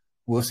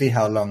 we'll see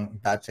how long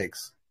that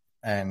takes.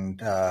 And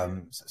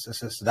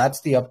so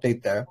that's the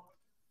update there.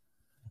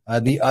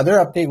 The other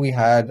update we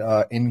had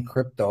in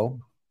crypto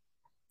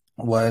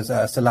was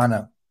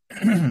Solana.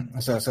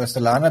 So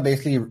Solana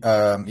basically,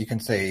 you can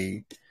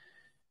say,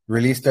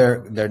 released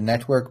their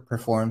network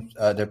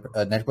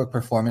network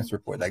performance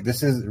report. Like,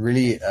 this is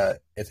really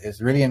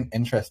it's really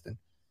interesting,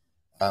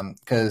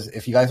 because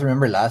if you guys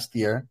remember last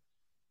year,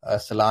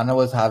 Solana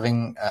was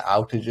having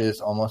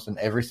outages almost in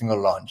every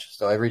single launch.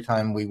 So every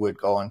time we would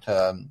go onto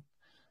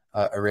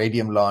a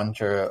Radium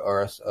launch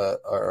or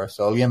a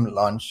Solium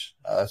launch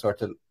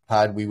sort of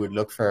pad, we would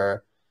look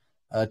for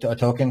a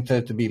token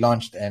to be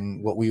launched,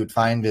 and what we would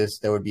find is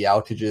there would be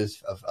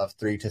outages of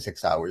 3 to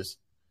 6 hours.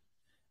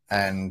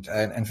 And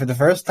for the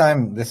first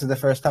time, this is the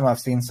first time I've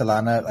seen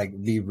Solana like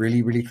be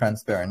really, really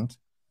transparent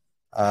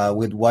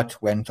with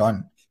what went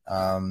on.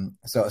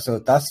 So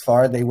thus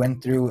far, they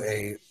went through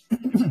a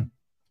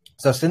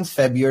so since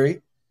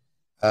February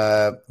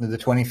the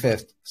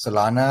 25th,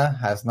 Solana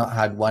has not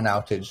had one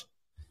outage,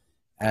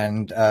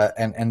 and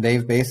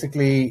they've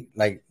basically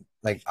like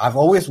I've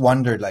always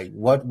wondered, like,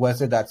 what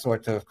was it that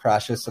sort of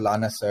crashes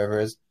Solana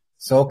servers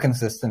so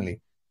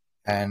consistently.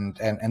 And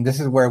this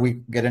is where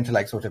we get into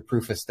like sort of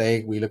proof of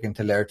stake. We look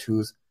into layer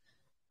 2s,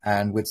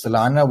 and with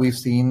Solana, we've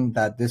seen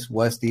that this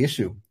was the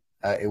issue.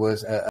 It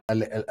was a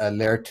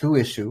layer 2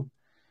 issue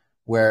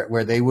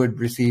where they would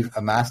receive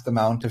a massed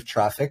amount of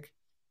traffic,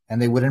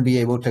 and they wouldn't be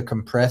able to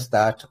compress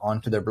that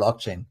onto their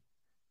blockchain.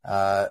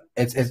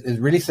 It's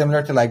really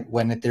similar to like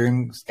when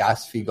Ethereum's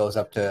gas fee goes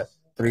up to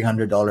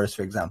 $300,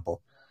 for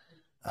example.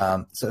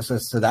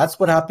 So that's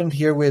what happened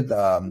here with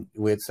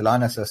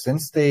Solana. So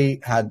since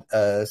they had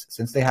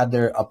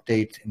their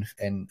update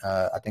in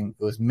I think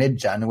it was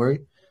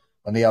mid-January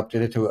when they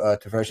updated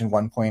to version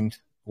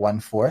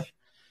 1.14.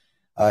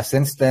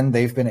 Since then,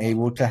 they've been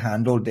able to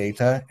handle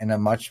data in a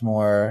much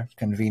more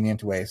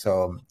convenient way.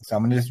 So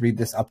I'm going to just read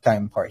this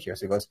uptime part here.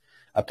 So it goes,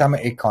 uptime,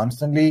 a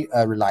constantly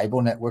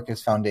reliable network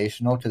is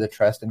foundational to the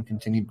trust and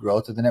continued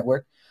growth of the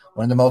network.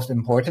 One of the most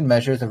important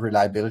measures of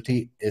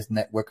reliability is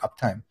network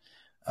uptime.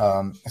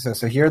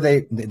 So here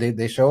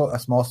they show a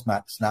small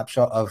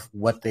snapshot of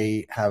what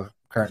they have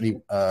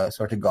currently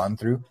sort of gone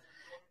through,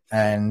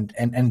 and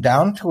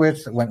down to it,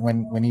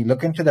 when you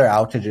look into their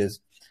outages,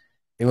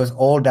 it was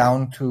all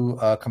down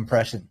to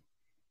compression.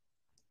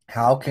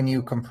 How can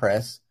you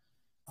compress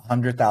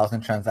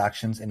 100,000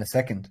 transactions in a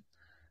second?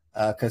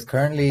 Because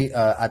currently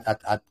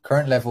at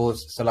current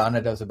levels,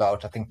 Solana does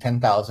about, I think,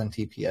 10,000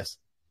 TPS.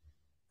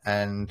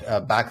 And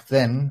back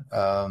then,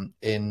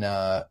 in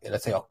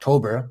let's say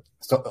October,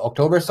 so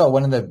October saw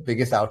one of the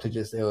biggest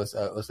outages. It was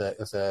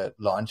a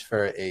launch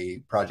for a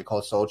project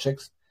called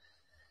SoulChicks,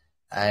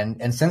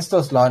 and since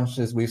those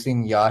launches, we've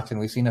seen Yacht and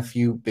we've seen a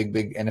few big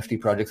NFT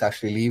projects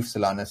actually leave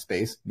Solana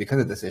space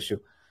because of this issue.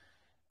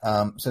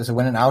 So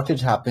when an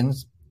outage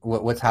happens,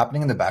 what's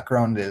happening in the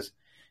background is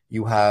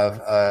you have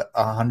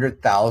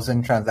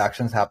 100,000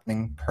 transactions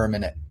happening per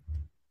minute.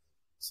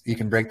 So you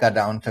can break that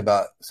down to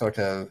about sort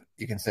of,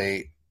 you can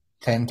say,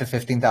 10 to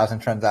 15,000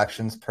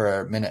 transactions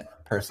per minute,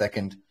 per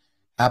second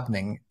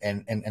happening.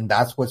 And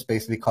that's what's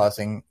basically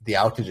causing the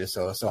outages.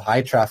 So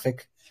high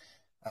traffic,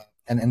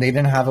 and they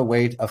didn't have a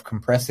way of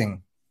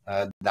compressing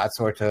that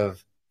sort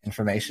of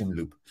information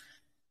loop.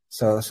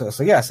 So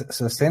yes.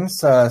 So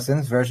since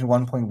version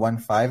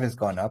 1.15 has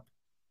gone up,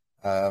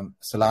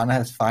 Solana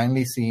has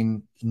finally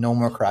seen no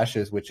more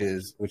crashes, which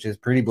is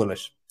pretty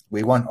bullish.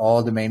 We want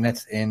all the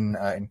mainnets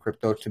in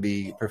crypto to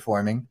be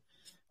performing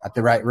at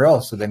the right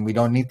rail, so then we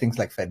don't need things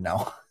like Fed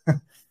now.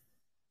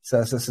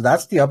 So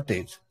that's the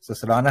update. So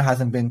Solana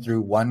hasn't been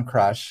through one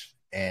crash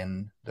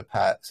in the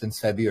past since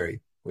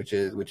February, which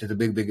is a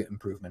big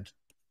improvement.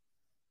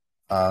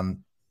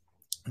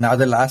 Now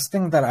the last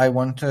thing that I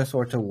want to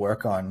sort of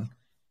work on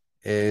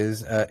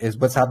is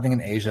what's happening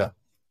in Asia,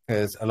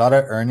 because a lot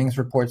of earnings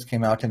reports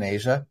came out in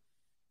Asia,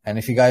 and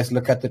if you guys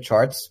look at the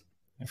charts,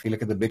 if you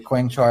look at the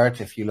Bitcoin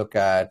chart, if you look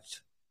at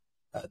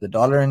the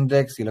dollar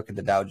index, you look at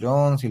the Dow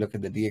Jones, you look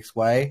at the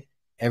DXY,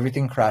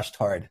 everything crashed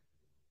hard.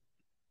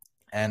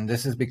 And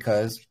this is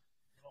because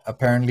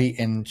apparently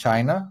in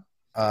China,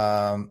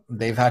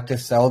 they've had to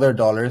sell their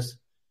dollars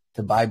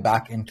to buy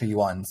back into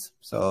yuans.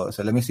 So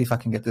let me see if I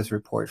can get this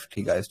report to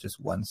you guys. Just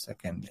 1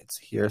 second. It's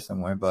here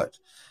somewhere, but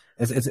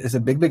it's a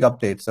big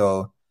update.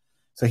 So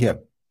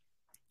here,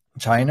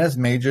 China's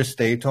major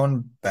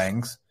state-owned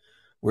banks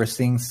were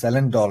seeing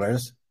selling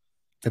dollars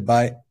to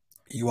buy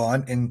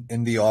yuan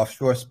in the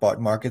offshore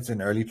spot markets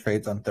in early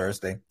trades on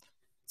Thursday.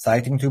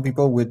 Citing two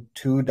people with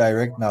too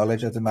direct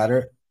knowledge of the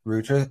matter,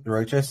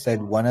 Reuters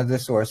said one of the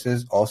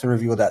sources also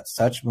revealed that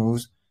such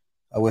moves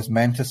was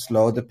meant to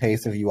slow the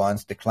pace of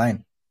yuan's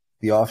decline.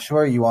 The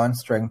offshore yuan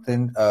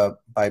strengthened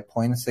by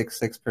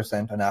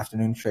 0.66% on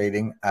afternoon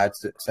trading at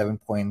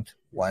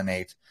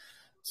 7.18.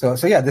 So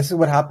yeah, this is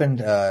what happened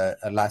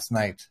last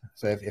night.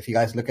 So if you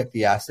guys look at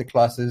the asset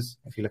classes,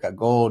 if you look at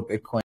gold,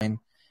 Bitcoin,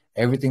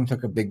 everything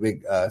took a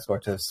big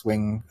sort of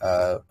swing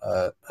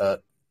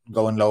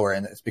going lower,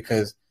 and it's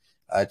because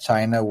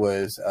China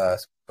was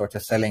sort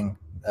of selling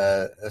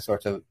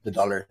sort of the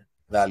dollar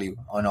value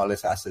on all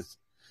its assets.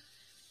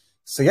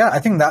 So yeah, I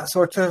think that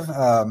sort of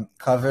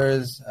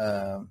covers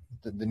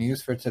the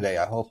news for today.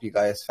 I hope you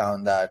guys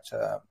found that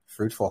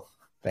fruitful.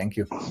 Thank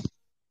you.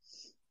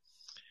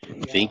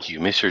 Thank you,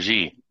 Mr.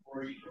 Z.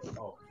 Before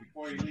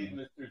you leave,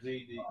 Mr.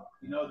 Z,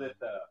 you know that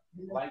the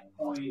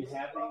Litecoin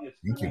halving is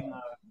Thank you.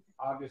 coming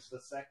August the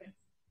 2nd?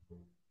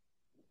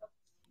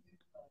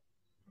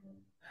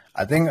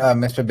 I think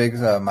Mr.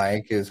 Big's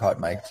mic is hot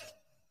mic'd.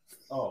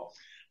 Oh.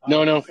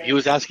 No, he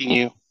was asking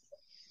you.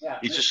 Yeah,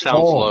 He just Mr. sounds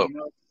Oh. low. You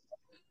know,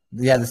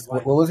 Yeah,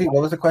 what was he?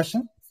 What was the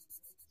question?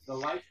 the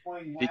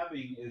Litecoin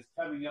halving is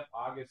coming up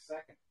August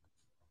 2nd.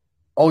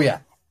 Oh yeah,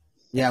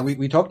 yeah.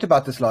 We talked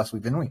about this last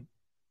week, didn't we?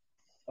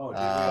 Oh, did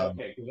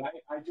we? Okay, because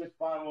I just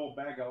bought a little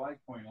bag of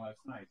Litecoin last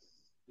night,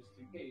 just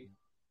in case.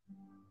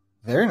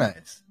 Very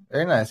nice,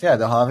 very nice. Yeah,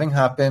 the halving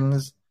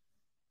happens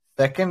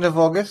 2nd of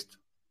August,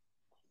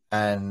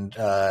 and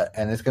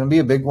it's going to be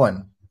a big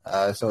one.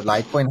 So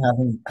Litecoin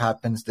halving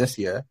happens this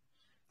year.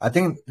 I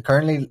think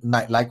currently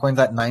Litecoin's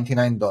at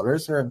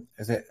 $99, or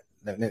is it?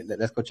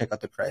 Let's go check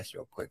out the price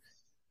real quick.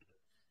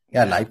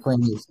 Yeah,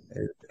 Litecoin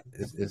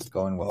is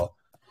going well.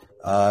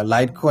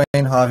 Litecoin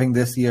halving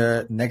this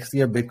year, next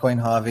year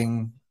Bitcoin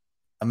halving,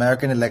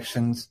 American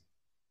elections.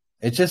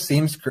 It just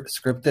seems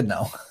scripted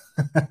now.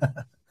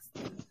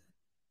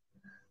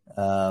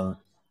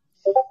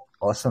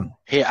 Awesome.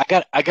 Hey,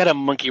 I got a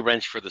monkey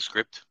wrench for the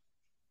script,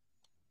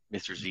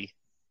 Mr. Z.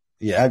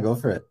 Yeah, go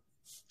for it.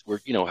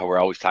 How we're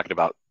always talking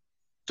about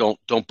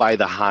don't buy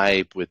the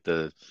hype with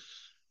the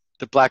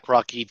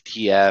BlackRock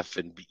ETF,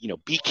 and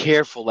be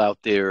careful out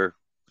there.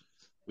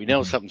 We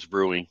know something's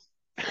brewing.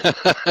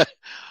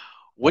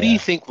 What do you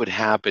think would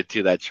happen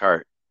to that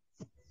chart?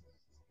 I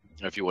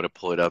don't know if you want to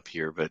pull it up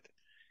here, but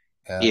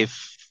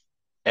if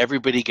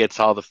everybody gets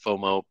all the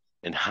FOMO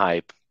and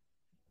hype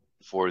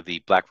for the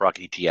BlackRock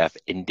ETF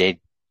and then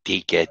they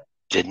get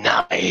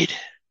denied.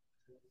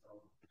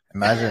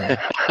 Imagine.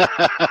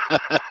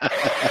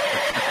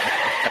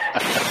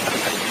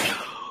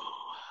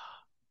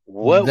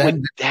 What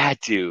would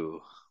that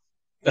do?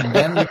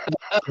 Then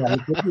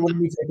liquidity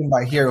wouldn't be taken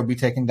by here, it'll be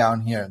taken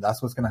down here.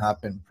 That's what's going to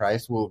happen.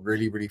 Price will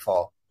really, really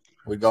fall.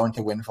 We'd go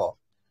into windfall.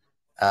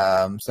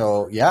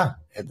 So yeah,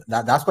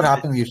 that's what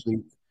happens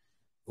usually.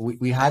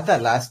 We had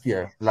that last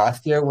year.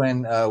 Last year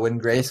when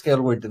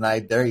Grayscale were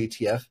denied their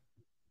ETF,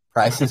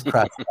 prices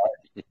crashed.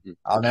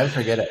 I'll never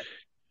forget it.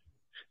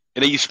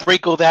 And then you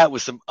sprinkle that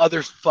with some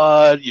other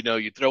FUD.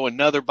 You throw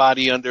another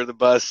body under the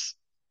bus,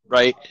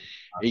 right?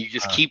 And you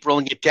just keep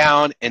rolling it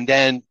down. And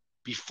then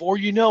before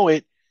you know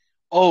it,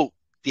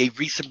 they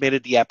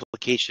resubmitted the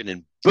application,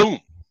 and boom,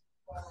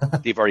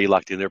 they've already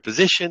locked in their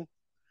position.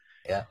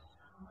 Yeah.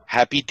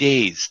 Happy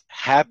days,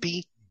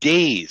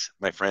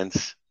 my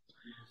friends.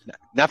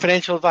 Not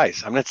financial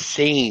advice. I'm not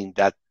saying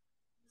that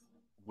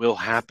will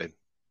happen,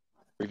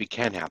 or even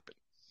can happen.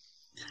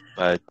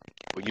 But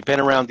when you've been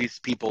around these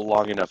people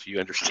long enough,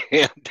 you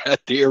understand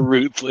that they are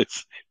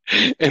ruthless.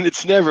 And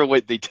it's never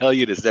what they tell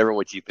you. It's never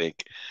what you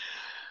think.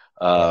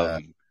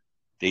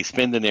 They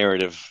spin the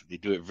narrative. They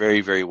do it very,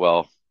 very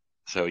well.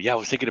 So, yeah, I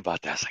was thinking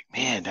about that. I was like,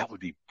 man, that would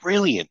be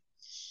brilliant.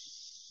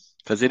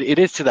 Because it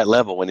is to that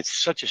level when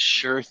it's such a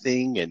sure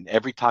thing, and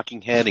every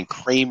talking head and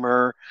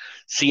Kramer,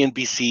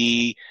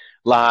 CNBC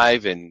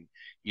Live, and,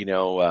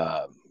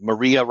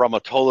 Maria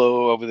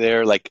Ramatolo over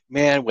there. Like,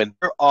 man, when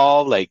they're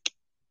all like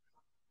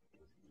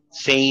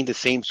saying the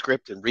same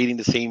script and reading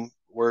the same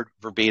word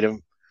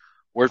verbatim,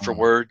 word for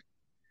word,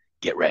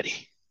 get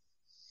ready.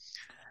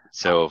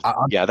 So,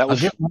 that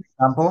was. I'll give one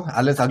example.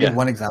 I'll give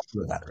one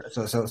example of that.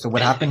 So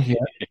what happened here,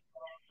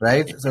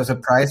 right? So the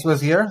price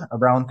was here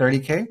around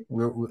 30K.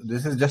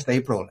 This is just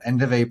April,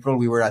 end of April.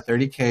 We were at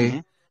 30K. Mm-hmm.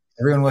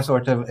 Everyone was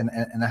sort of in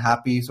a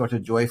happy, sort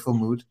of joyful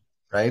mood,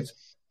 right?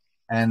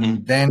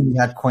 And then we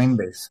had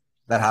Coinbase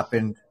that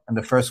happened in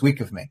the first week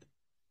of May.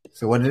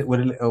 So what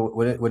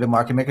did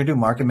Market Maker do?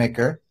 Market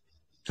Maker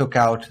took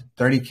out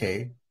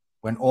 30K,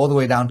 went all the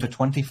way down to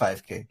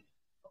 25K.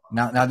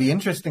 Now the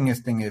interesting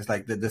thing is,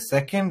 like, the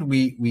second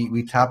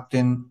we tapped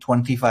in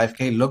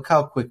 25K, look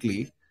how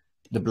quickly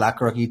the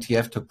BlackRock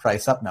ETF took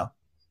price up now,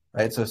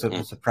 right? So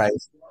the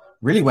price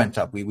really went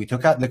up. We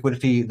took out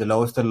liquidity, the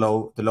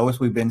lowest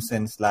we've been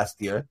since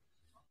last year,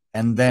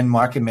 and then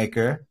Market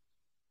Maker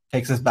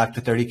takes us back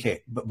to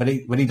 30K. But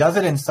he does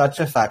it in such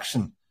a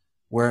fashion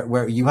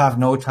where you have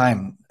no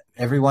time.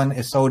 Everyone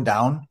is so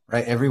down,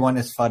 right? Everyone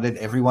is flooded.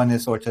 Everyone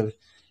is sort of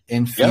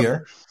in fear.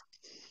 Yep.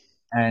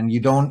 And you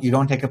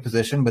don't take a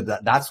position, but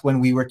that's when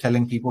we were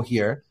telling people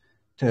here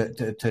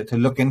to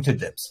look into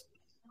dips,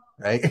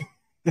 right?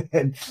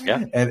 and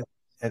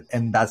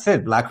that's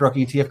it. BlackRock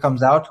ETF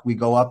comes out, we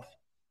go up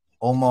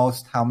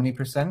almost how many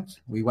percent?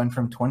 We went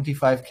from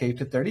 25K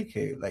to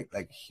 30K,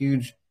 like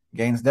huge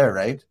gains there,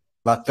 right?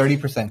 About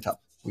 30%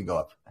 up, we go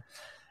up,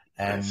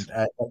 and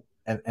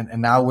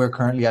now we're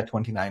currently at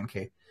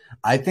 29K.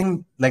 I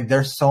think, like,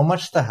 there's so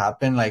much to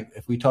happen. Like,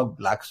 if we talk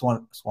Black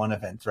Swan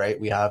events, right?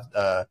 We have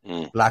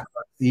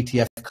BlackRock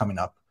ETF coming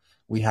up.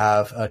 We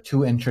have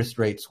 2 interest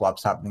rate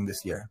swaps happening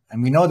this year,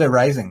 and we know they're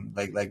rising.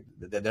 Like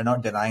they're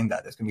not denying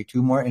that. There's going to be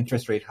 2 more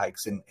interest rate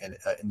hikes in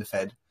the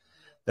Fed.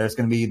 There's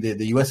going to be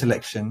the U.S.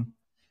 election,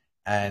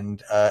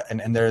 and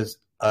there's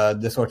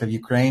the sort of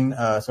Ukraine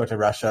sort of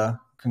Russia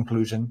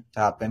conclusion to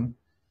happen,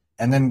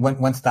 And then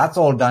once that's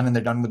all done and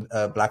they're done with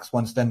black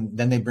swans, then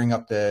they bring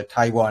up the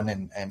Taiwan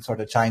and sort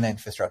of China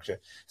infrastructure.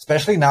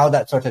 Especially now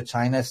that sort of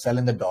China is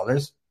selling the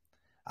dollars,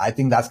 I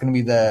think that's going to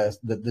be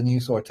the new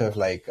sort of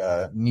like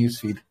news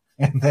feed.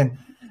 And then,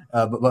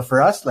 but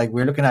for us, like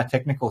we're looking at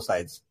technical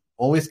sides.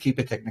 Always keep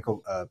it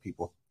technical,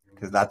 people,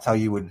 because that's how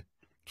you would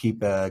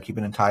keep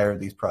an entire of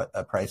these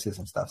prices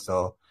and stuff.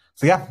 So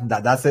yeah,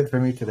 that's it for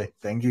me today.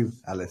 Thank you,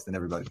 Alice, and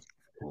everybody.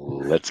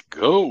 Let's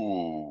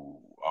go.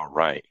 All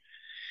right.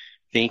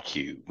 Thank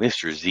you,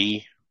 Mr.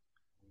 Z.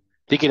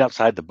 Thinking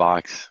outside the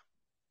box.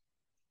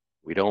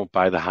 We don't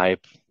buy the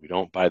hype. We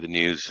don't buy the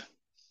news.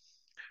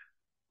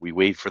 We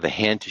wait for the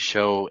hand to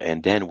show,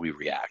 and then we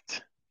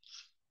react.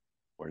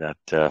 We're not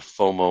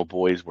FOMO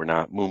boys. We're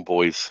not moon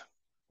boys.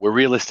 We're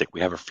realistic.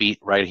 We have our feet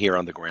right here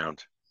on the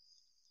ground.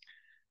 I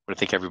want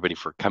to thank everybody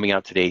for coming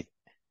out today.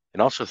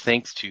 And also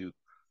thanks to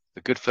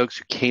the good folks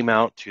who came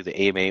out to the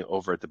AMA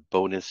over at the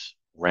Bonus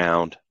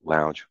Round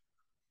Lounge.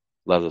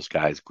 Love those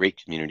guys.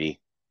 Great community.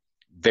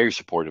 Very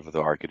supportive of the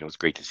ARK, and it was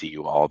great to see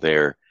you all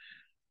there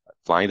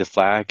flying the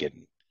flag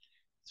and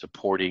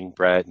supporting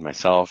Brett and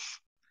myself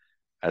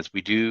as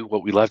we do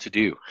what we love to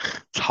do,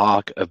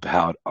 talk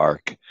about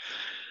ARK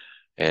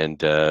and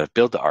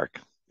build the ARK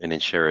and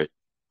then share it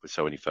with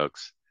so many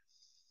folks.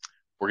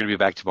 We're going to be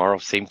back tomorrow,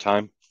 same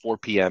time, 4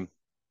 p.m.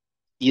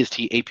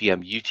 EST, 8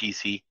 p.m.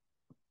 UTC.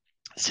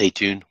 Stay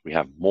tuned. We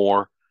have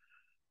more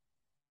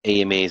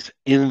AMAs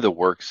in the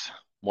works,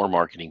 more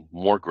marketing,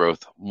 more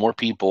growth, more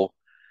people.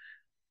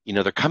 You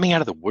know, they're coming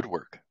out of the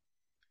woodwork.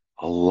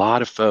 A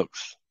lot of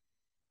folks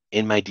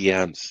in my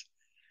DMs,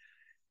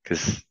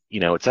 because,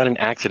 you know, it's not an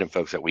accident,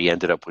 folks, that we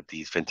ended up with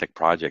these fintech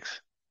projects.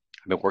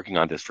 I've been working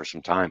on this for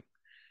some time.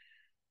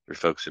 There's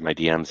folks in my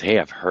DMs, hey,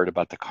 I've heard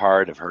about the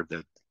card. I've heard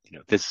that, you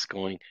know, this is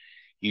going.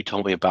 You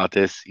told me about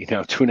this, you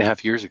know,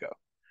 2.5 years ago,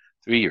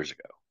 3 years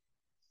ago.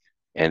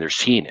 And they're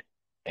seeing it.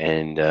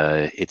 And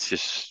it's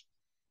just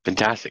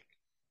fantastic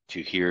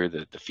to hear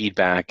the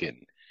feedback and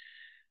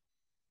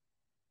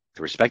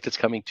the respect that's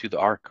coming to the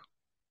ARK,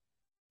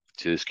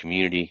 to this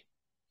community,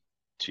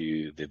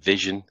 to the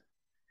vision,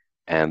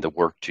 and the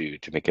work to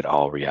make it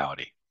all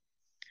reality.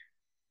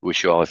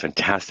 Wish you all a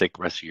fantastic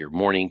rest of your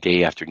morning,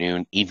 day,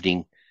 afternoon,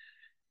 evening,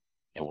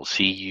 and we'll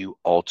see you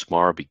all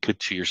tomorrow. Be good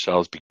to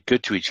yourselves. Be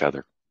good to each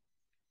other.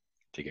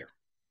 Take care.